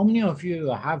way. How many of you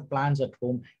have plants at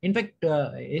home? In fact,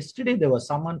 yesterday there was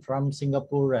someone from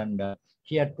Singapore and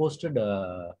he had posted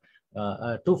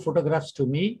 2 photographs to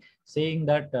me saying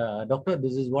that, doctor,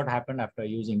 this is what happened after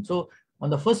using. So on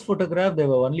the first photograph, there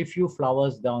were only few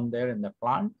flowers down there in the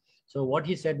plant. So what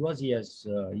he said was he has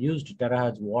used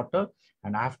terahertz water,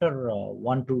 and after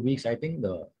 1-2 weeks, I think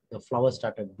the flowers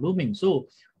started blooming. So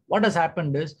what has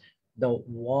happened is the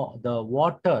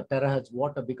water, terahertz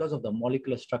water, because of the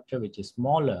molecular structure, which is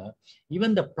smaller,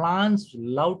 even the plants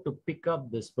love to pick up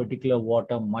this particular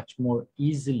water much more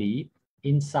easily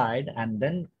inside and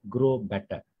then grow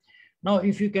better. Now,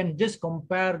 if you can just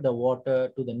compare the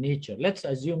water to the nature, let's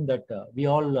assume that we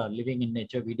all are living in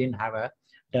nature. We didn't have a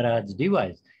terahertz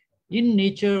device. In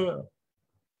nature,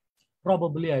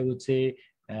 probably I would say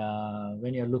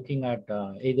when you're looking at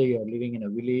either you're living in a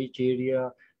village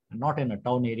area, not in a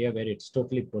town area where it's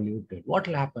totally polluted, what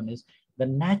will happen is the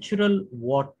natural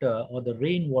water or the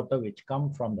rainwater which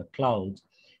come from the clouds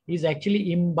is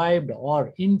actually imbibed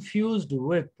or infused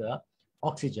with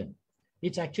oxygen.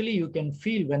 It's actually, you can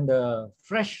feel when the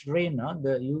fresh rain,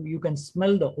 you can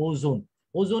smell the ozone.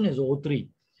 Ozone is O3.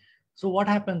 So what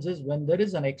happens is when there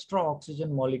is an extra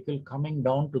oxygen molecule coming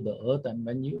down to the earth, and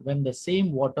when the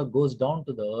same water goes down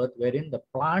to the earth, wherein the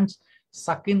plants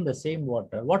suck in the same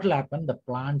water, what will happen? The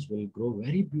plants will grow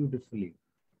very beautifully.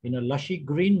 In a lushy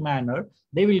green manner,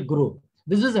 they will grow.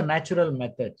 This is a natural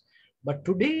method. But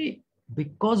today,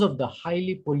 because of the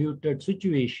highly polluted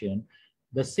situation,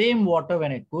 the same water,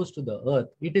 when it goes to the earth,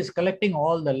 it is collecting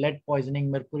all the lead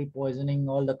poisoning, mercury poisoning,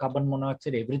 all the carbon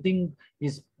monoxide, everything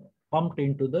is pumped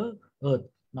into the earth.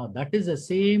 Now that is the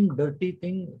same dirty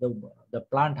thing. The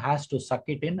plant has to suck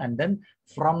it in, and then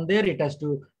from there it has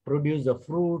to produce the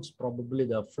fruits, probably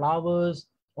the flowers.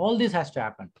 All this has to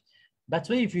happen. That's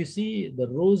why if you see the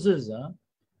roses,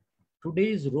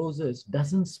 today's roses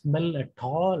doesn't smell at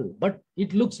all, but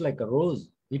it looks like a rose.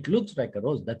 It looks like a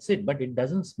rose, that's it, but it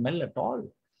doesn't smell at all.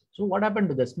 So what happened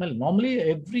to the smell? Normally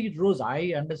every rose,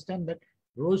 I understand that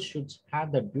rose should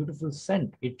have that beautiful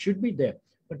scent. It should be there,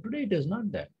 but today it is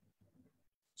not there.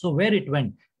 So where it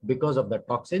went? Because of the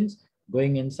toxins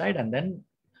going inside. And then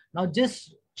now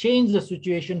just change the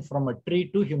situation from a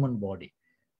tree to human body.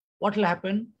 What will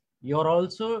happen? You're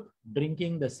also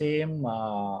drinking the same,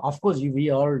 of course, we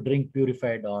all drink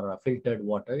purified or filtered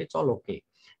water. It's all okay.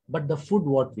 But the food,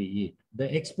 what we eat,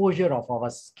 the exposure of our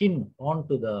skin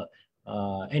onto the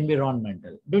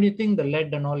environmental, don't you think the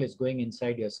lead and all is going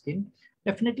inside your skin?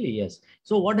 Definitely, yes.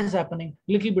 So what is happening?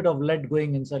 Little bit of lead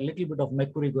going inside, little bit of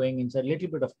mercury going inside, little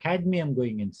bit of cadmium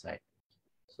going inside.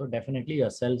 So definitely your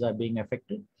cells are being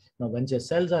affected. Now, once your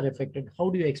cells are affected, how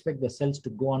do you expect the cells to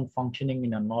go on functioning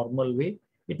in a normal way?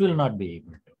 It will not be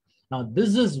able to. Now,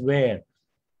 this is where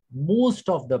most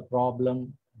of the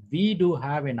problem we do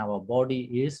have in our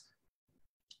body is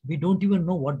we don't even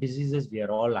know what diseases we are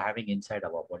all having inside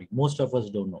our body. Most of us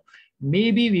don't know.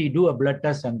 Maybe we do a blood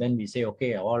test and then we say,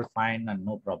 okay, all fine and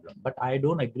no problem. But I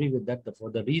don't agree with that. For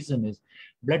the reason is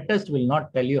blood test will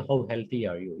not tell you how healthy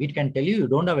are you. It can tell you you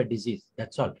don't have a disease.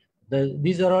 That's all.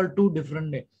 These are all two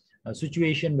different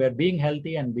situations where being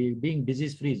healthy and being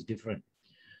disease-free is different.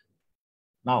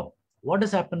 Now, what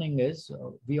is happening is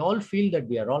we all feel that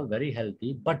we are all very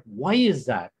healthy, but why is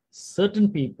that? Certain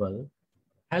people,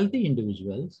 healthy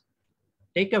individuals,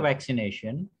 take a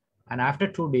vaccination and after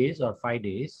 2 days or 5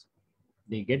 days,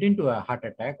 they get into a heart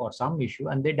attack or some issue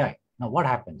and they die. Now, what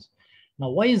happens? Now,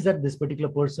 why is that this particular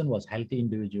person was healthy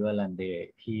individual and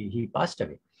he passed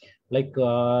away? Like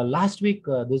last week,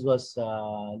 this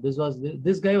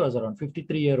guy was around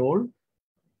 53-year-old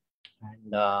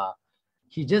and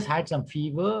he just had some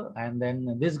fever, and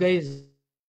then this guy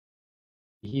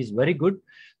he's very good.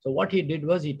 So what he did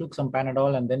was he took some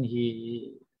Panadol and then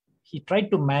he tried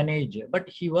to manage, but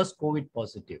he was COVID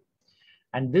positive.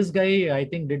 And this guy, I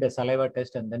think, did a saliva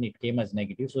test and then it came as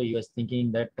negative. So he was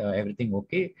thinking that everything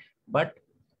okay, but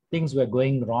things were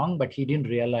going wrong, but he didn't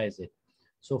realize it.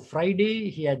 So Friday,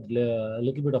 he had a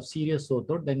little bit of serious sore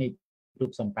throat. Then he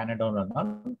took some Panadol and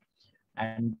all.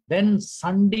 And then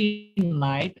Sunday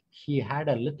night, he had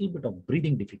a little bit of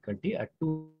breathing difficulty at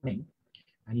 2 a.m.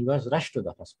 and he was rushed to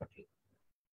the hospital.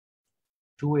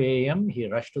 2 a.m. he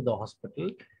rushed to the hospital,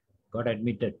 got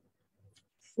admitted.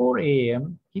 4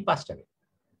 a.m. he passed away.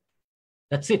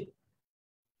 That's it.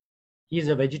 He is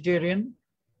a vegetarian,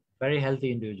 very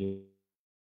healthy individual.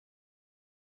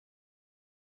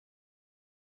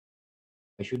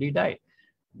 Why should he die?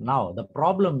 Now, the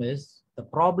problem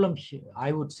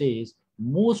I would say is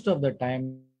most of the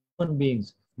time, human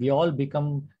beings, we all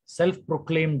become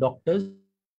self-proclaimed doctors,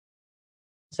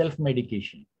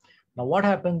 self-medication. Now, what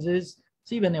happens is,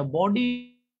 see, when your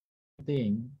body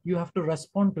thing, you have to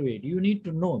respond to it. You need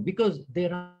to know, because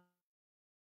there are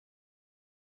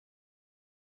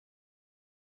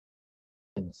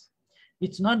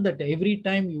it's not that every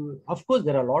time you, of course,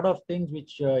 there are a lot of things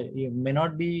which may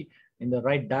not be in the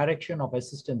right direction of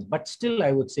assistance, but still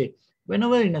I would say,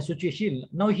 whenever in a situation,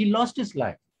 now he lost his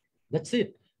life. That's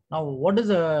it. Now, what is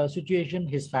the situation?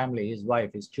 His family, his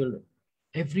wife, his children,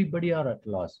 everybody are at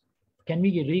loss. Can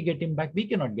we re-get him back? We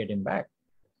cannot get him back.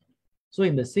 So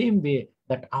in the same way,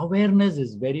 that awareness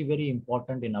is very, very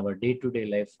important in our day-to-day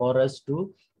life for us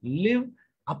to live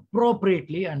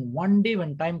appropriately. And one day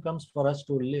when time comes for us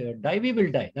to die, we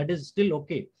will die. That is still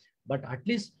okay. But at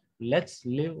least let's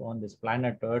live on this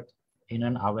planet Earth in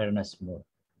an awareness mode.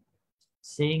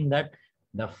 Saying that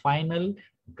the final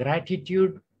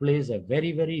gratitude plays a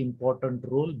very, very important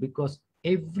role, because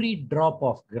every drop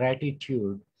of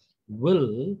gratitude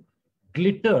will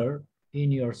glitter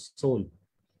in your soul,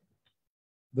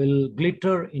 will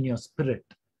glitter in your spirit,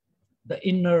 the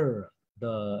inner,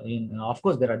 of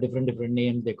course, there are different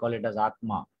names. They call it as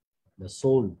Atma, the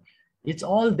soul. It's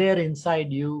all there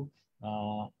inside you.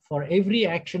 For every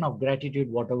action of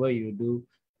gratitude, whatever you do,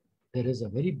 there is a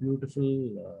very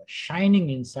beautiful shining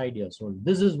inside your soul.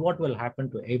 This is what will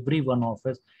happen to every one of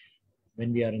us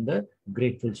when we are in the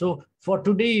grateful. So for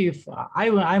today, if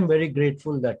I'm very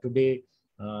grateful that today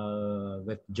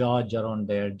with George around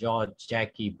there, George,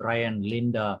 Jackie, Brian,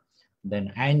 Linda,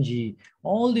 then Angie,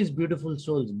 all these beautiful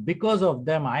souls. Because of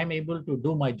them, I'm able to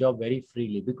do my job very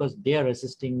freely because they are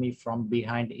assisting me from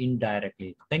behind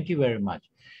indirectly. Thank you very much.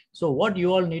 So what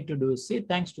you all need to do is say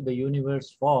thanks to the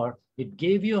universe for it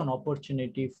gave you an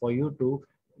opportunity for you to,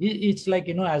 it's like,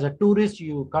 you know, as a tourist,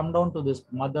 you come down to this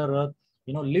Mother Earth,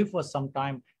 you know, live for some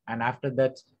time, and after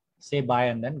that, say bye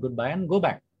and then goodbye and go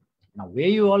back. Now, where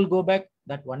you all go back,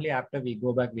 that only after we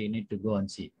go back, we need to go and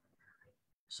see.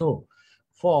 So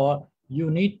for you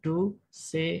need to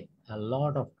say a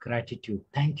lot of gratitude.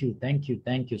 Thank you, thank you,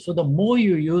 thank you. So the more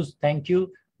you use thank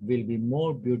you will be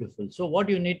more beautiful. So what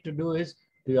you need to do is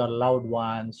to your loved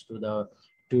ones, to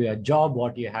your job,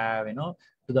 what you have, you know,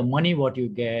 to the money, what you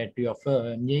get, to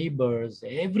your neighbors,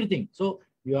 everything. So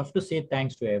you have to say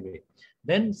thanks to everything.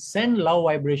 Then send love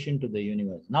vibration to the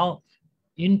universe. Now,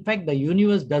 in fact, the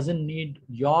universe doesn't need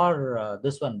your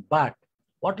this one, but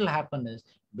what will happen is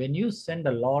when you send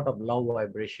a lot of love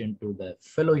vibration to the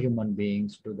fellow human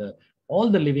beings, to all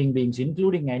the living beings,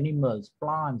 including animals,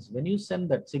 plants, when you send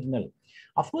that signal,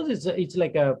 of course, it's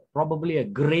like probably a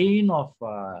grain of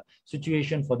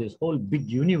situation for this whole big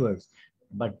universe,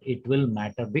 but it will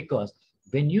matter because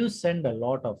when you send a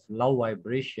lot of love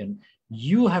vibration,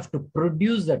 you have to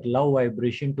produce that love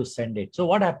vibration to send it. So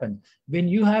what happens when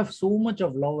you have so much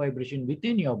of love vibration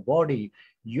within your body,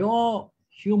 your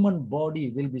human body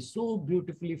will be so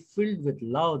beautifully filled with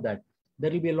love that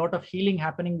there will be a lot of healing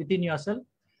happening within yourself.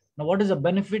 Now, what is the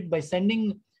benefit by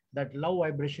sending that love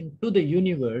vibration to the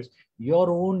universe? Your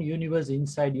own universe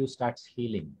inside you starts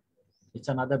healing. It's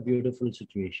another beautiful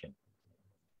situation.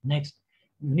 Next,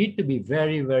 you need to be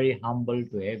very, very humble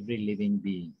to every living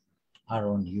being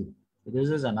around you. This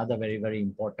is another very, very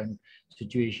important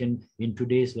situation in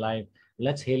today's life.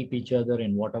 Let's help each other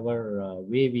in whatever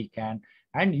way we can.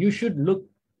 And you should look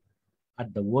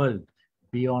at the world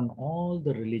beyond all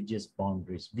the religious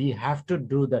boundaries. We have to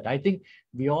do that. I think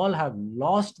we all have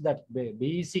lost that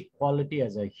basic quality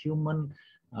as a human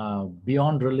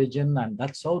beyond religion. And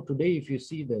that's how today, if you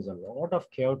see, there's a lot of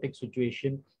chaotic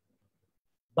situation.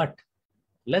 But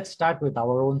let's start with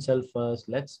our own self first.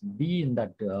 Let's be in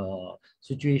that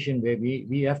situation where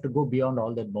we have to go beyond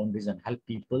all that boundaries and help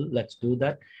people. Let's do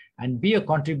that and be a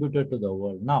contributor to the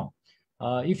world. Now,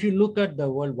 if you look at the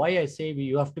world, why I say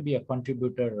you have to be a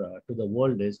contributor to the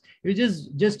world is, you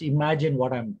just imagine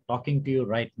what I'm talking to you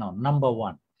right now. Number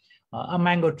one, a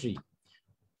mango tree.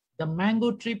 The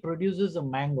mango tree produces the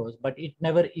mangoes, but it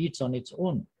never eats on its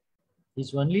own.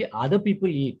 It's only other people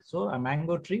eat. So a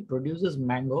mango tree produces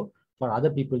mango for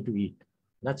other people to eat.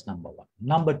 That's number one.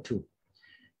 Number two,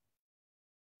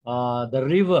 the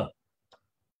river,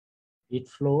 it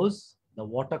flows, the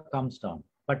water comes down,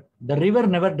 but the river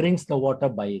never drinks the water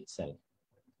by itself.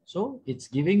 So it's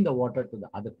giving the water to the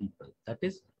other people, that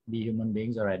is the human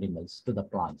beings or animals, to the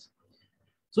plants.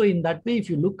 So in that way, if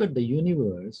you look at the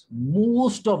universe,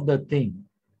 most of the thing,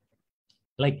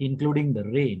 like including the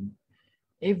rain,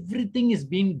 everything is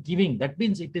being giving. That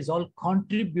means it is all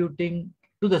contributing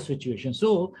to the situation.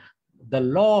 So the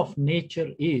law of nature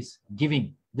is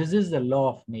giving. This is the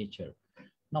law of nature.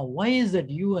 Now, why is that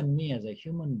you and me as a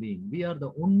human being, we are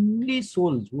the only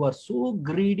souls who are so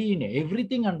greedy in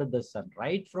everything under the sun,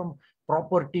 right? From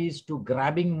properties to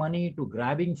grabbing money, to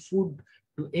grabbing food,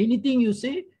 to anything you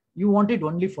say, you want it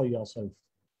only for yourself.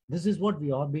 This is what we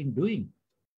have been doing.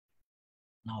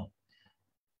 Now,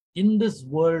 in this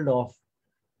world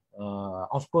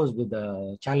of course, with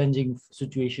the challenging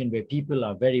situation where people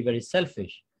are very, very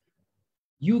selfish,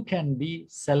 you can be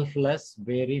selfless,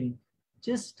 wherein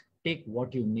just take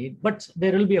what you need. But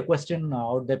there will be a question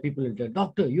out there. People will tell,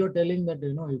 doctor, you're telling that,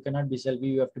 you know, you cannot be selfish,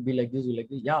 you have to be like this, you like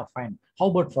this. Yeah, fine. How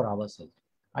about for ourselves?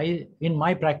 In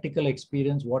my practical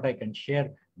experience, what I can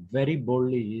share very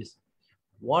boldly is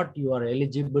what you are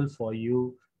eligible for,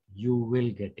 you will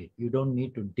get it. You don't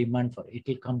need to demand for it. It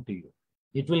will come to you.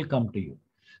 It will come to you.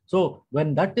 So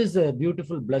when that is a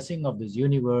beautiful blessing of this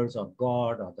universe or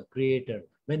God or the creator,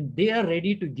 when they are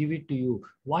ready to give it to you,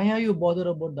 why are you bothered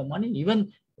about the money?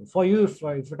 Even for you, if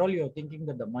at all you're thinking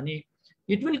that the money,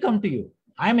 it will come to you.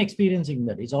 I'm experiencing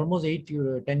that. It's almost 8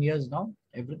 to 10 years now.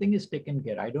 Everything is taken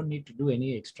care. I don't need to do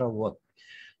any extra work.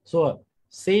 So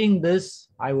saying this,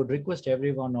 I would request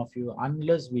every one of you,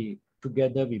 unless we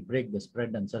together we break the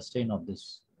spread and sustain of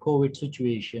this COVID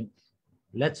situation,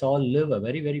 let's all live a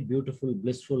very, very beautiful,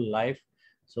 blissful life.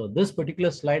 So this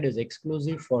particular slide is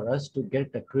exclusive for us to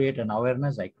create an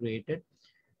awareness I created.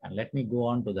 And let me go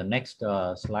on to the next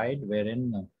slide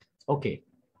wherein, okay,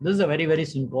 this is a very, very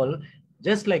simple,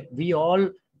 just like we all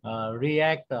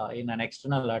react in an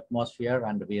external atmosphere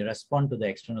and we respond to the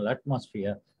external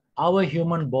atmosphere, our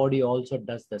human body also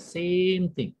does the same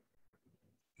thing.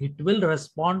 It will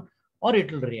respond or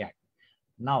it will react.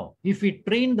 Now, if we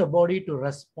train the body to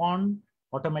respond,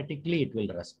 automatically it will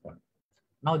respond.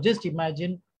 Now, just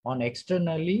imagine on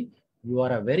externally, you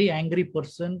are a very angry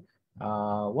person.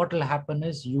 What will happen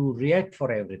is you react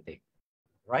for everything,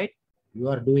 right? You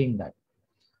are doing that.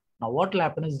 Now, what will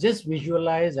happen is just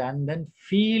visualize and then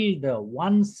feel the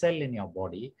one cell in your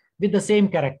body with the same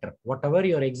character. Whatever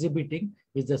you're exhibiting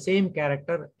is the same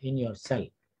character in your cell.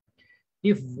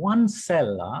 If one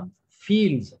cell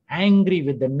feels angry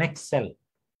with the next cell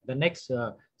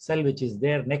which is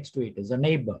there next to it is a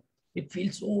neighbor, it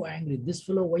feels so angry. This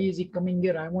fellow, why is he coming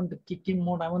here? I want to kick him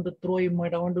out. I want to throw him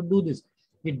out. I want to do this.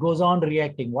 It goes on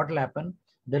reacting. What will happen?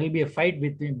 There will be a fight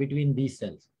between these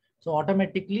cells. So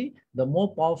automatically, the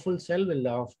more powerful cell will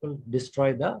of course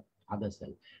destroy the other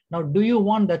cell. Now, do you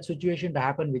want that situation to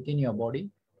happen within your body?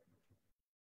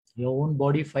 Your own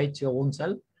body fights your own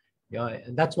cell.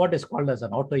 That's what is called as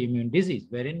an autoimmune disease,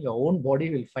 wherein your own body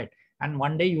will fight. And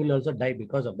one day you will also die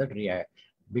because of that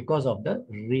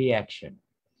reaction.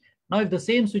 Now, if the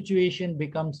same situation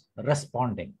becomes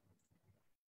responding,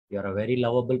 you're a very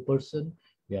lovable person,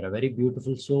 you're a very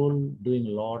beautiful soul, doing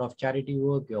a lot of charity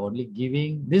work, you're only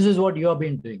giving. This is what you have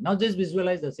been doing. Now, just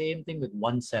visualize the same thing with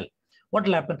one cell. What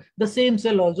will happen? The same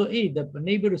cell also, hey, the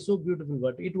neighbor is so beautiful,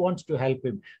 but it wants to help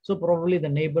him. So probably the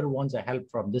neighbor wants a help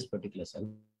from this particular cell.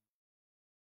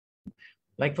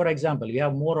 Like, for example, you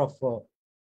have more of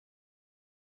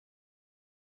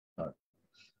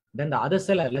then the other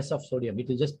cell has less of sodium. It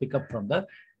will just pick up from the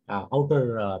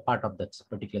outer part of that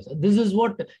particular cell. This is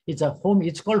what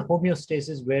it's called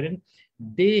homeostasis, wherein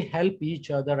they help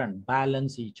each other and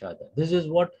balance each other. This is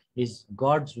what is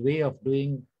God's way of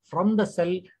doing from the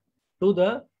cell to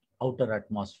the outer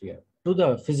atmosphere, to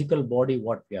the physical body,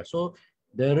 what we are. So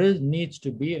there needs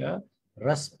to be a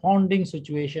responding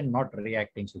situation, not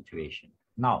reacting situation.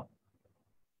 Now,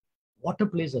 water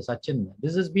plays this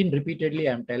has been repeatedly,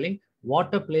 I'm telling,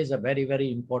 water plays a very,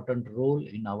 very important role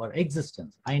in our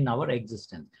existence.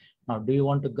 Now, do you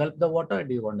want to gulp the water or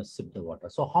do you want to sip the water?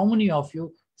 So how many of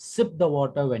you sip the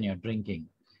water when you're drinking?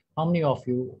 How many of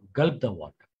you gulp the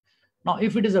water? Now,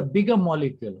 if it is a bigger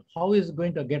molecule, how is it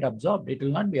going to get absorbed? It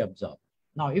will not be absorbed.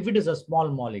 Now, if it is a small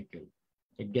molecule,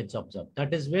 it gets absorbed.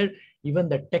 That is where even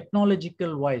the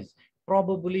technological wise,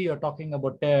 probably you're talking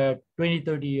about 20,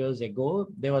 30 years ago,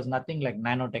 there was nothing like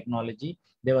nanotechnology.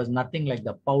 There was nothing like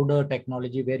the powder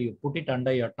technology where you put it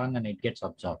under your tongue and it gets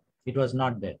absorbed. It was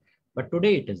not there. But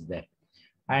today it is there.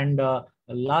 And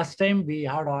last time we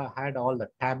had all the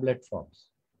tablet forms.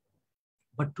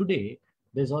 But today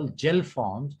there's all gel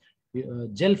forms,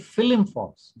 gel film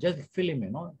forms, gel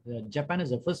film, Japan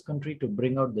is the first country to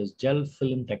bring out this gel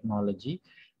film technology,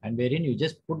 and wherein you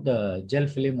just put the gel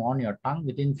film on your tongue,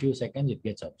 within few seconds it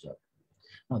gets absorbed.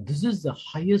 Now, this is the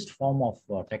highest form of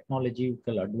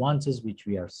technological advances which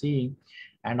we are seeing.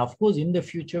 And of course, in the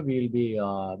future, we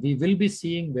will be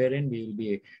seeing wherein we will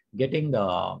be getting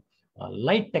the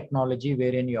light technology,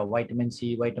 wherein your vitamin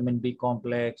C, vitamin B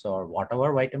complex, or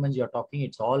whatever vitamins you're talking,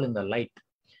 it's all in the light.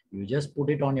 You just put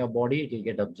it on your body, it will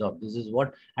get absorbed. This is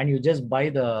what, and you just buy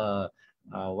the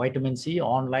vitamin C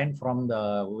online from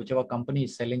whichever company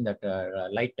is selling that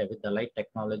light with the light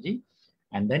technology.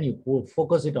 And then you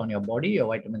focus it on your body, your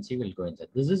vitamin C will go inside.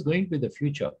 This is going to be the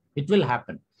future. It will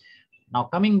happen. Now,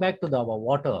 coming back to our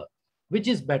water, which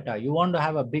is better? You want to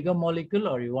have a bigger molecule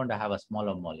or you want to have a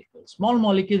smaller molecule? Small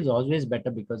molecule is always better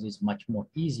because it's much more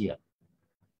easier.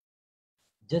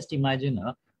 Just imagine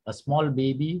a small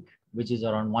baby, which is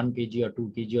around 1 kg or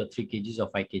 2 kg or 3 kgs or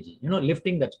 5 kgs.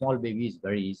 Lifting that small baby is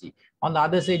very easy. On the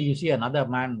other side, you see another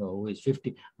man who is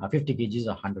 50 kgs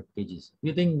or 100 kgs.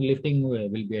 You think lifting will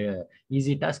be an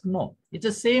easy task? No, it's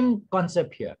the same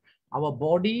concept here. Our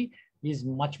body is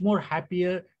much more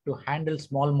happier to handle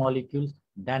small molecules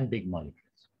than big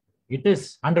molecules. It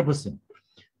is 100%.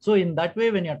 So in that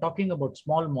way, when you're talking about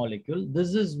small molecule,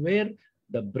 this is where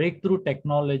the breakthrough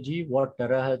technology, what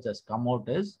terahertz has come out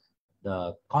is,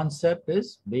 the concept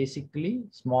is basically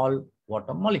small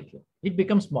water molecule. It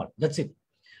becomes small, that's it.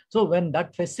 So when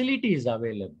that facility is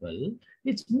available,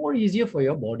 it's more easier for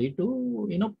your body to,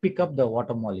 pick up the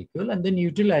water molecule and then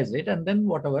utilize it, and then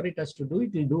whatever it has to do,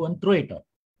 it will do and throw it out.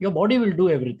 Your body will do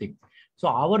everything. So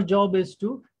our job is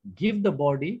to give the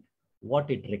body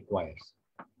what it requires.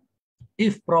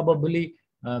 If probably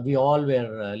we all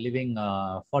were living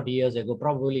 40 years ago,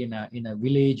 probably in a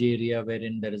village area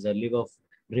wherein there is a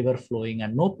river flowing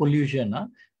and no pollution,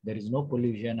 there is no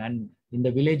pollution, and in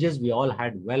the villages we all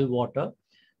had well water.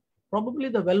 probably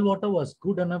the well water was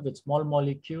good enough with small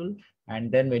molecule.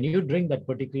 And then when you drink that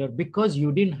particular, because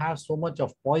you didn't have so much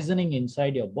of poisoning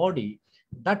inside your body,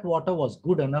 that water was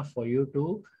good enough for you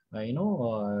to,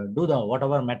 do the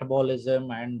whatever metabolism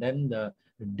and then the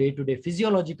day-to-day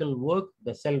physiological work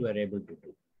the cell were able to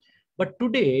do. But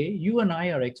today, you and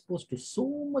I are exposed to so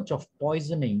much of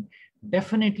poisoning.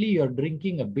 Definitely, you're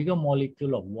drinking a bigger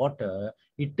molecule of water.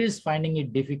 It is finding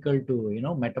it difficult to,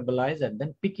 metabolize and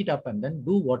then pick it up and then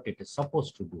do what it is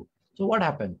supposed to do. So what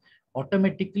happens?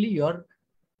 Automatically, your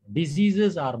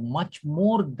diseases are much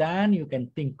more than you can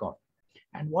think of.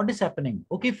 And what is happening?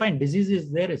 Okay, fine, disease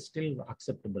is there, it's still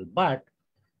acceptable. But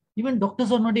even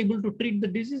doctors are not able to treat the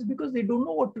disease because they don't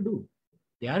know what to do.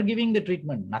 They are giving the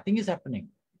treatment, nothing is happening.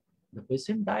 The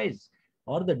patient dies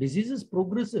or the disease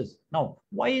progresses. Now,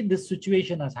 why this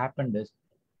situation has happened is,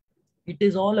 it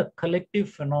is all a collective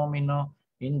phenomena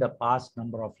in the past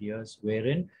number of years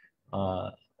wherein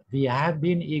we have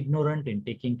been ignorant in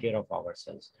taking care of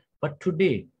ourselves. But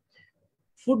today,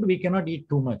 food we cannot eat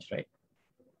too much, right?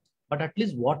 But at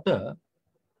least water,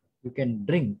 you can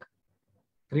drink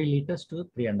 3 liters to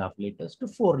 3.5 liters to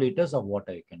 4 liters of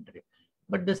water you can drink.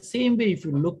 But the same way, if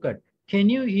you look at, can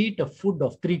you eat a food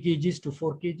of 3 kgs to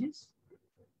 4 kgs?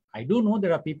 I do know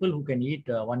there are people who can eat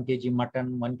 1 kg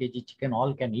mutton, 1 kg chicken,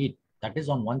 all can eat. That is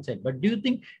on one side. But do you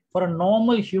think for a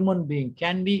normal human being,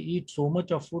 can we eat so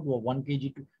much of food of 1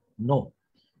 kg to? No.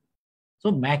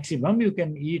 So maximum you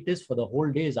can eat is for the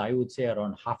whole days, I would say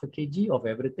around half a kg of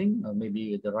everything,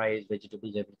 maybe the rice,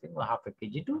 vegetables, everything, or half a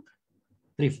kg to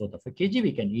 3/4 of a kg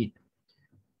we can eat.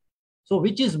 So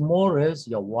which is more is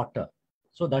your water.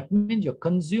 So that means your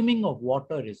consuming of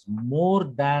water is more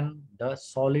than the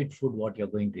solid food what you're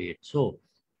going to eat. So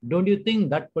don't you think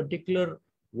that particular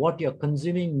what you're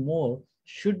consuming more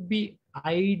should be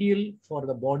ideal for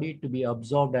the body to be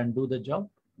absorbed and do the job?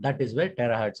 That is where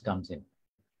terahertz comes in.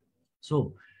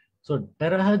 So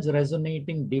terahertz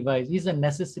resonating device is a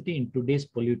necessity in today's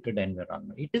polluted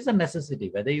environment. It is a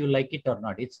necessity, whether you like it or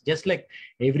not. It's just like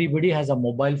everybody has a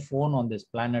mobile phone on this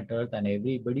planet Earth and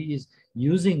everybody is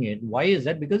using it. Why is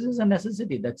that? Because it's a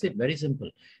necessity. That's it. Very simple.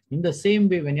 In the same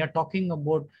way, when you're talking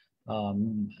about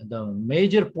the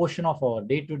major portion of our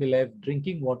day-to-day life,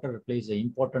 drinking water plays an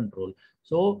important role.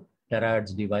 So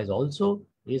terahertz device also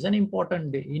is an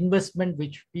important investment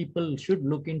which people should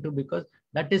look into, because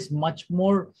that is much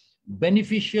more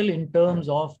beneficial in terms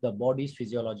of the body's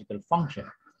physiological function.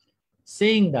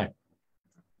 Saying that,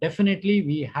 definitely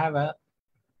we have a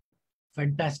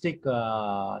fantastic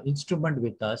instrument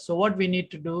with us. So what we need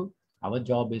to do, our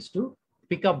job is to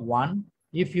pick up one.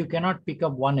 If you cannot pick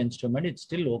up one instrument, it's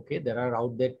still okay. There are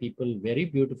out there people, very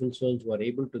beautiful souls, who are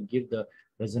able to give the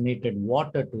resonated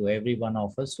water to every one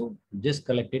of us. So just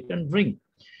collect it and drink.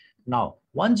 Now,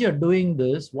 once you're doing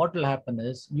this, what will happen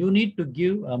is you need to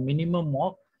give a minimum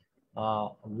of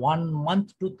 1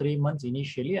 month to 3 months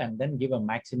initially, and then give a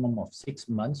maximum of 6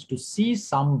 months to see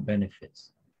some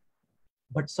benefits.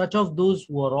 But such of those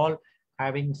who are all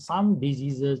having some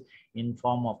diseases in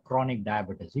form of chronic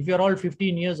diabetes, if you're all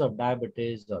 15 years of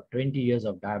diabetes or 20 years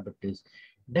of diabetes,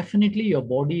 definitely your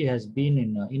body has been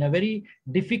in a very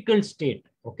difficult state,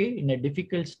 okay, in a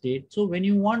difficult state. So when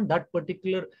you want that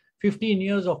particular 15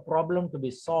 years of problem to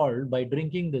be solved by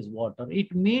drinking this water,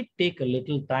 it may take a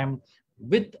little time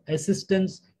with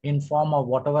assistance in form of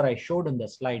whatever I showed in the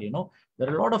slide. There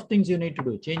are a lot of things you need to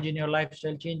do. Change in your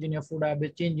lifestyle, change in your food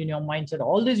habits, change in your mindset.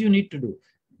 All this you need to do.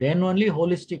 Then only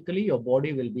holistically your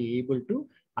body will be able to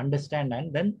understand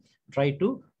and then try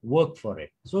to work for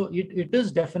it. So it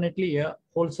is definitely a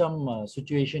wholesome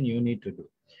situation you need to do.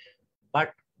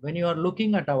 But when you are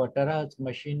looking at our terahertz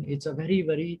machine, it's a very,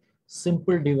 very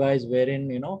simple device wherein,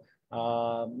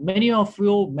 many of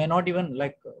you may not even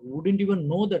wouldn't even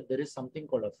know that there is something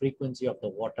called a frequency of the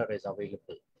water is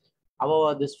available.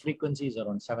 However, this frequency is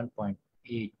around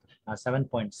 7.8,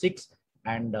 7.6.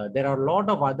 And there are a lot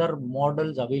of other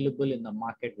models available in the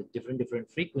market with different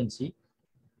frequency.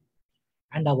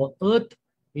 And our Earth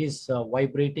is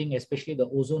vibrating, especially the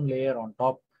ozone layer on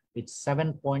top. It's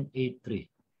 7.83.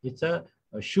 It's a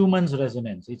Schumann's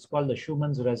resonance. It's called the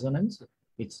Schumann's resonance.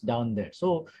 It's down there.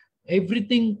 So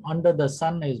everything under the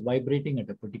sun is vibrating at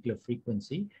a particular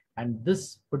frequency. And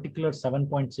this particular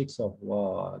 7.6 of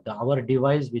our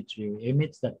device, which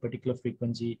emits that particular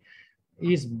frequency,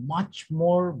 is much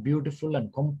more beautiful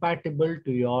and compatible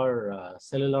to your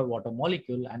cellular water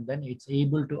molecule, and then it's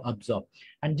able to absorb.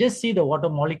 And just see the water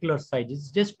molecular size,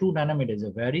 it's just 2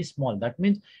 nanometers, very small. That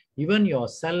means even your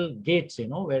cell gates,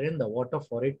 wherein the water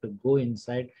for it to go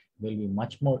inside will be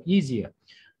much more easier.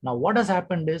 Now, what has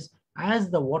happened is As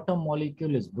the water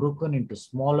molecule is broken into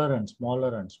smaller and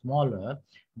smaller and smaller,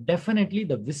 definitely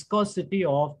the viscosity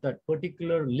of that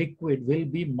particular liquid will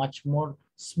be much more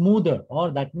smoother,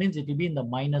 or that means it will be in the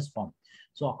minus form.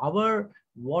 So our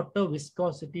water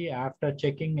viscosity, after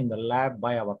checking in the lab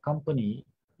by our company,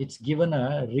 it's given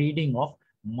a reading of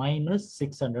minus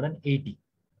 680.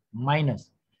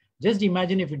 Minus. Just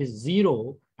imagine if it is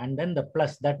 0 and then the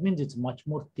plus, that means it's much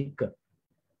more thicker.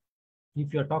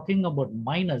 If you're talking about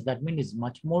minus, that means it's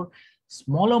much more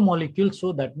smaller molecule.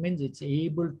 So that means it's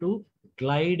able to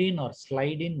glide in or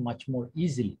slide in much more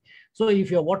easily. So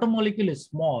if your water molecule is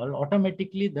small,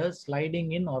 automatically the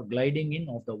sliding in or gliding in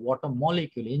of the water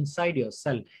molecule inside your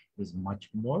cell is much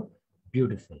more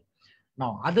beautiful.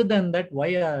 Now, other than that,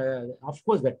 why, of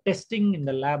course, the testing in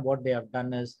the lab, what they have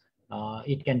done is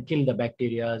it can kill the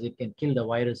bacteria, it can kill the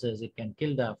viruses, it can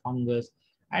kill the fungus.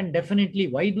 And definitely,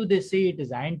 why do they say it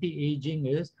is anti-aging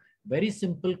is very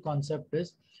simple concept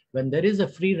is when there is a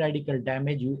free radical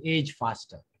damage, you age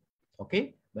faster.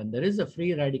 Okay. When there is a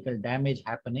free radical damage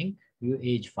happening, you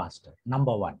age faster.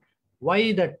 Number one.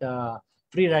 Why that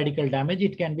free radical damage?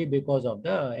 It can be because of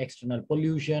the external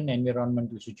pollution,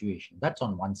 environmental situation. That's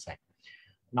on one side.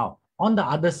 Now, on the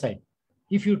other side,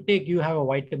 if you have a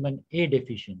vitamin A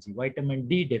deficiency, vitamin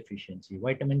D deficiency,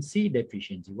 vitamin C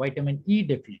deficiency, vitamin E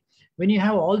deficiency. When you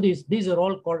have all these are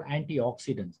all called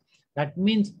antioxidants. That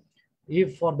means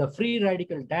if for the free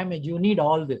radical damage, you need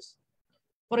all this.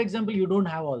 For example, you don't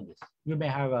have all this. You may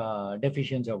have a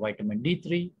deficiency of vitamin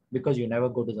D3 because you never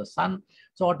go to the sun.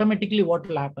 So automatically what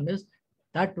will happen is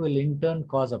that will in turn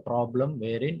cause a problem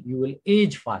wherein you will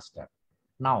age faster.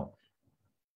 Now,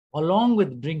 along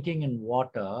with drinking in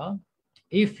water,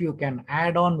 if you can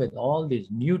add on with all these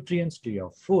nutrients to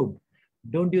your food,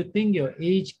 don't you think your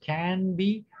age can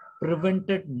be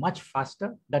prevented much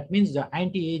faster? That means the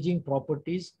anti-aging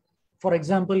properties. For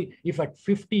example, if at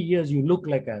 50 years you look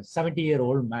like a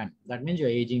 70-year-old man, that means you're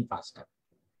aging faster.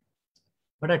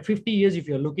 But at 50 years, if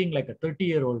you're looking like a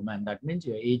 30-year-old man, that means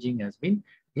your aging has been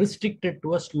restricted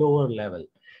to a slower level.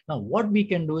 Now, what we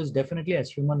can do is definitely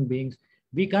as human beings,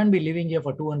 we can't be living here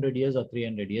for 200 years or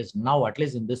 300 years now, at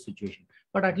least in this situation.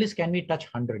 But at least can we touch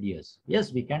 100 years?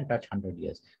 Yes, we can touch 100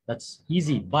 years. That's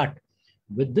easy. But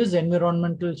with this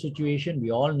environmental situation,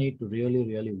 we all need to really,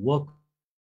 really work.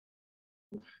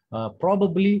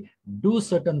 Probably do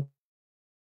certain,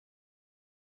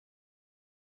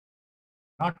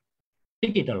 not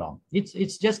take it along.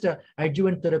 It's just a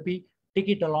adjuvant therapy. Take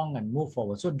it along and move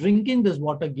forward. So drinking this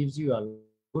water gives you a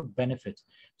good benefits.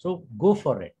 So go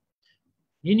for it.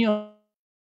 In your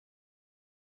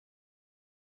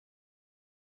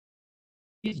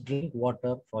please drink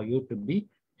water for you to be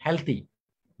healthy.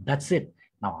 That's it.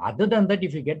 Now, other than that,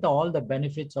 if you get all the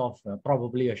benefits of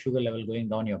probably your sugar level going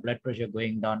down, your blood pressure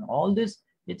going down, all this,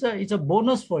 it's a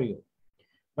bonus for you.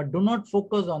 But do not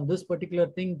focus on this particular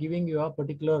thing giving you a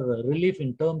particular relief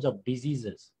in terms of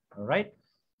diseases. All right.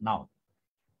 Now,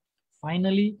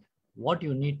 finally, what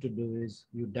you need to do is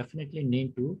you definitely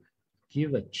need to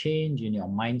give a change in your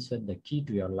mindset, the key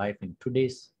to your life in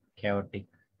today's chaotic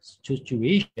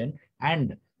situation.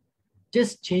 And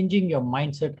just changing your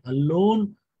mindset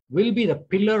alone will be the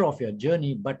pillar of your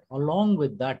journey. But along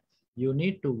with that, you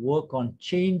need to work on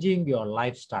changing your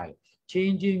lifestyle,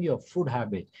 changing your food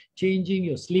habits, changing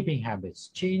your sleeping habits,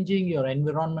 changing your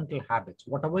environmental habits.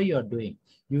 Whatever you're doing,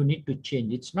 you need to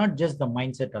change. It's not just the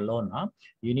mindset alone. Huh?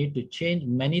 You need to change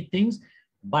many things.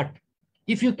 But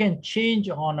if you can change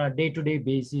on a day-to-day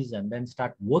basis and then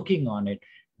start working on it,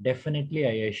 definitely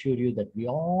I assure you that we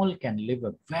all can live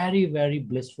a very, very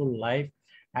blissful life.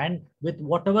 And with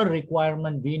whatever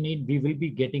requirement we need, we will be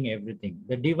getting everything.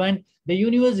 The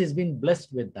universe has been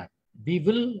blessed with that. We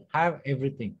will have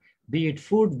everything, be it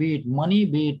food, be it money,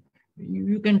 be it,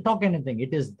 you can talk anything,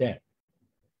 it is there.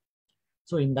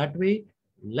 So in that way,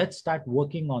 let's start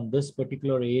working on this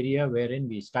particular area wherein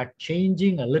we start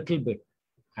changing a little bit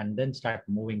and then start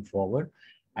moving forward.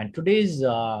 And today's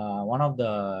one of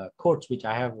the quotes which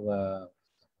I have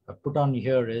put on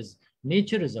here is,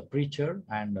 nature is a preacher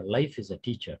and life is a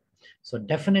teacher. So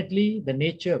definitely the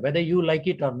nature, whether you like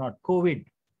it or not, COVID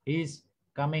is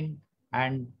coming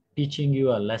and teaching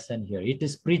you a lesson here. It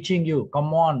is preaching you,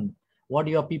 come on, what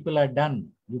your people have done,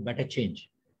 you better change.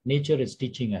 Nature is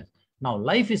teaching us. Now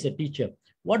life is a teacher.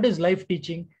 What is life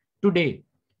teaching? Today,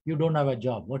 you don't have a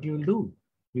job. What you will do?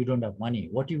 You don't have money.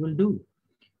 What you will do?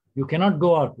 You cannot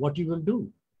go out. What you will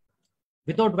do?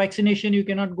 Without vaccination, you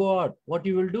cannot go out. What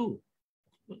you will do?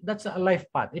 That's a life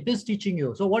path. It is teaching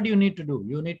you. So what do you need to do?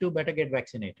 You need to better get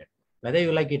vaccinated, whether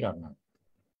you like it or not.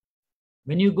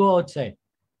 When you go outside,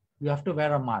 you have to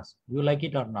wear a mask. You like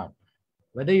it or not.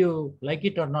 Whether you like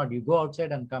it or not, you go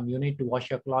outside and come, you need to wash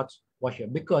your clothes,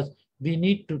 because we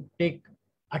need to take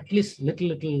at least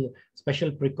little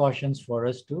special precautions for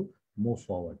us to move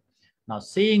forward. Now,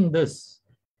 saying this,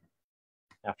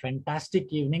 a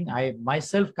fantastic evening. I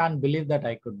myself can't believe that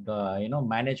I could,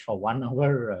 manage for 1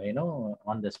 hour,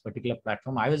 on this particular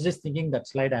platform. I was just thinking that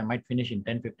slide I might finish in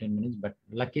 10-15 minutes, but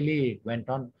luckily it went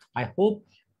on. I hope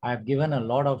I have given a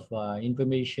lot of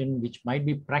information which might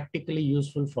be practically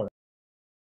useful for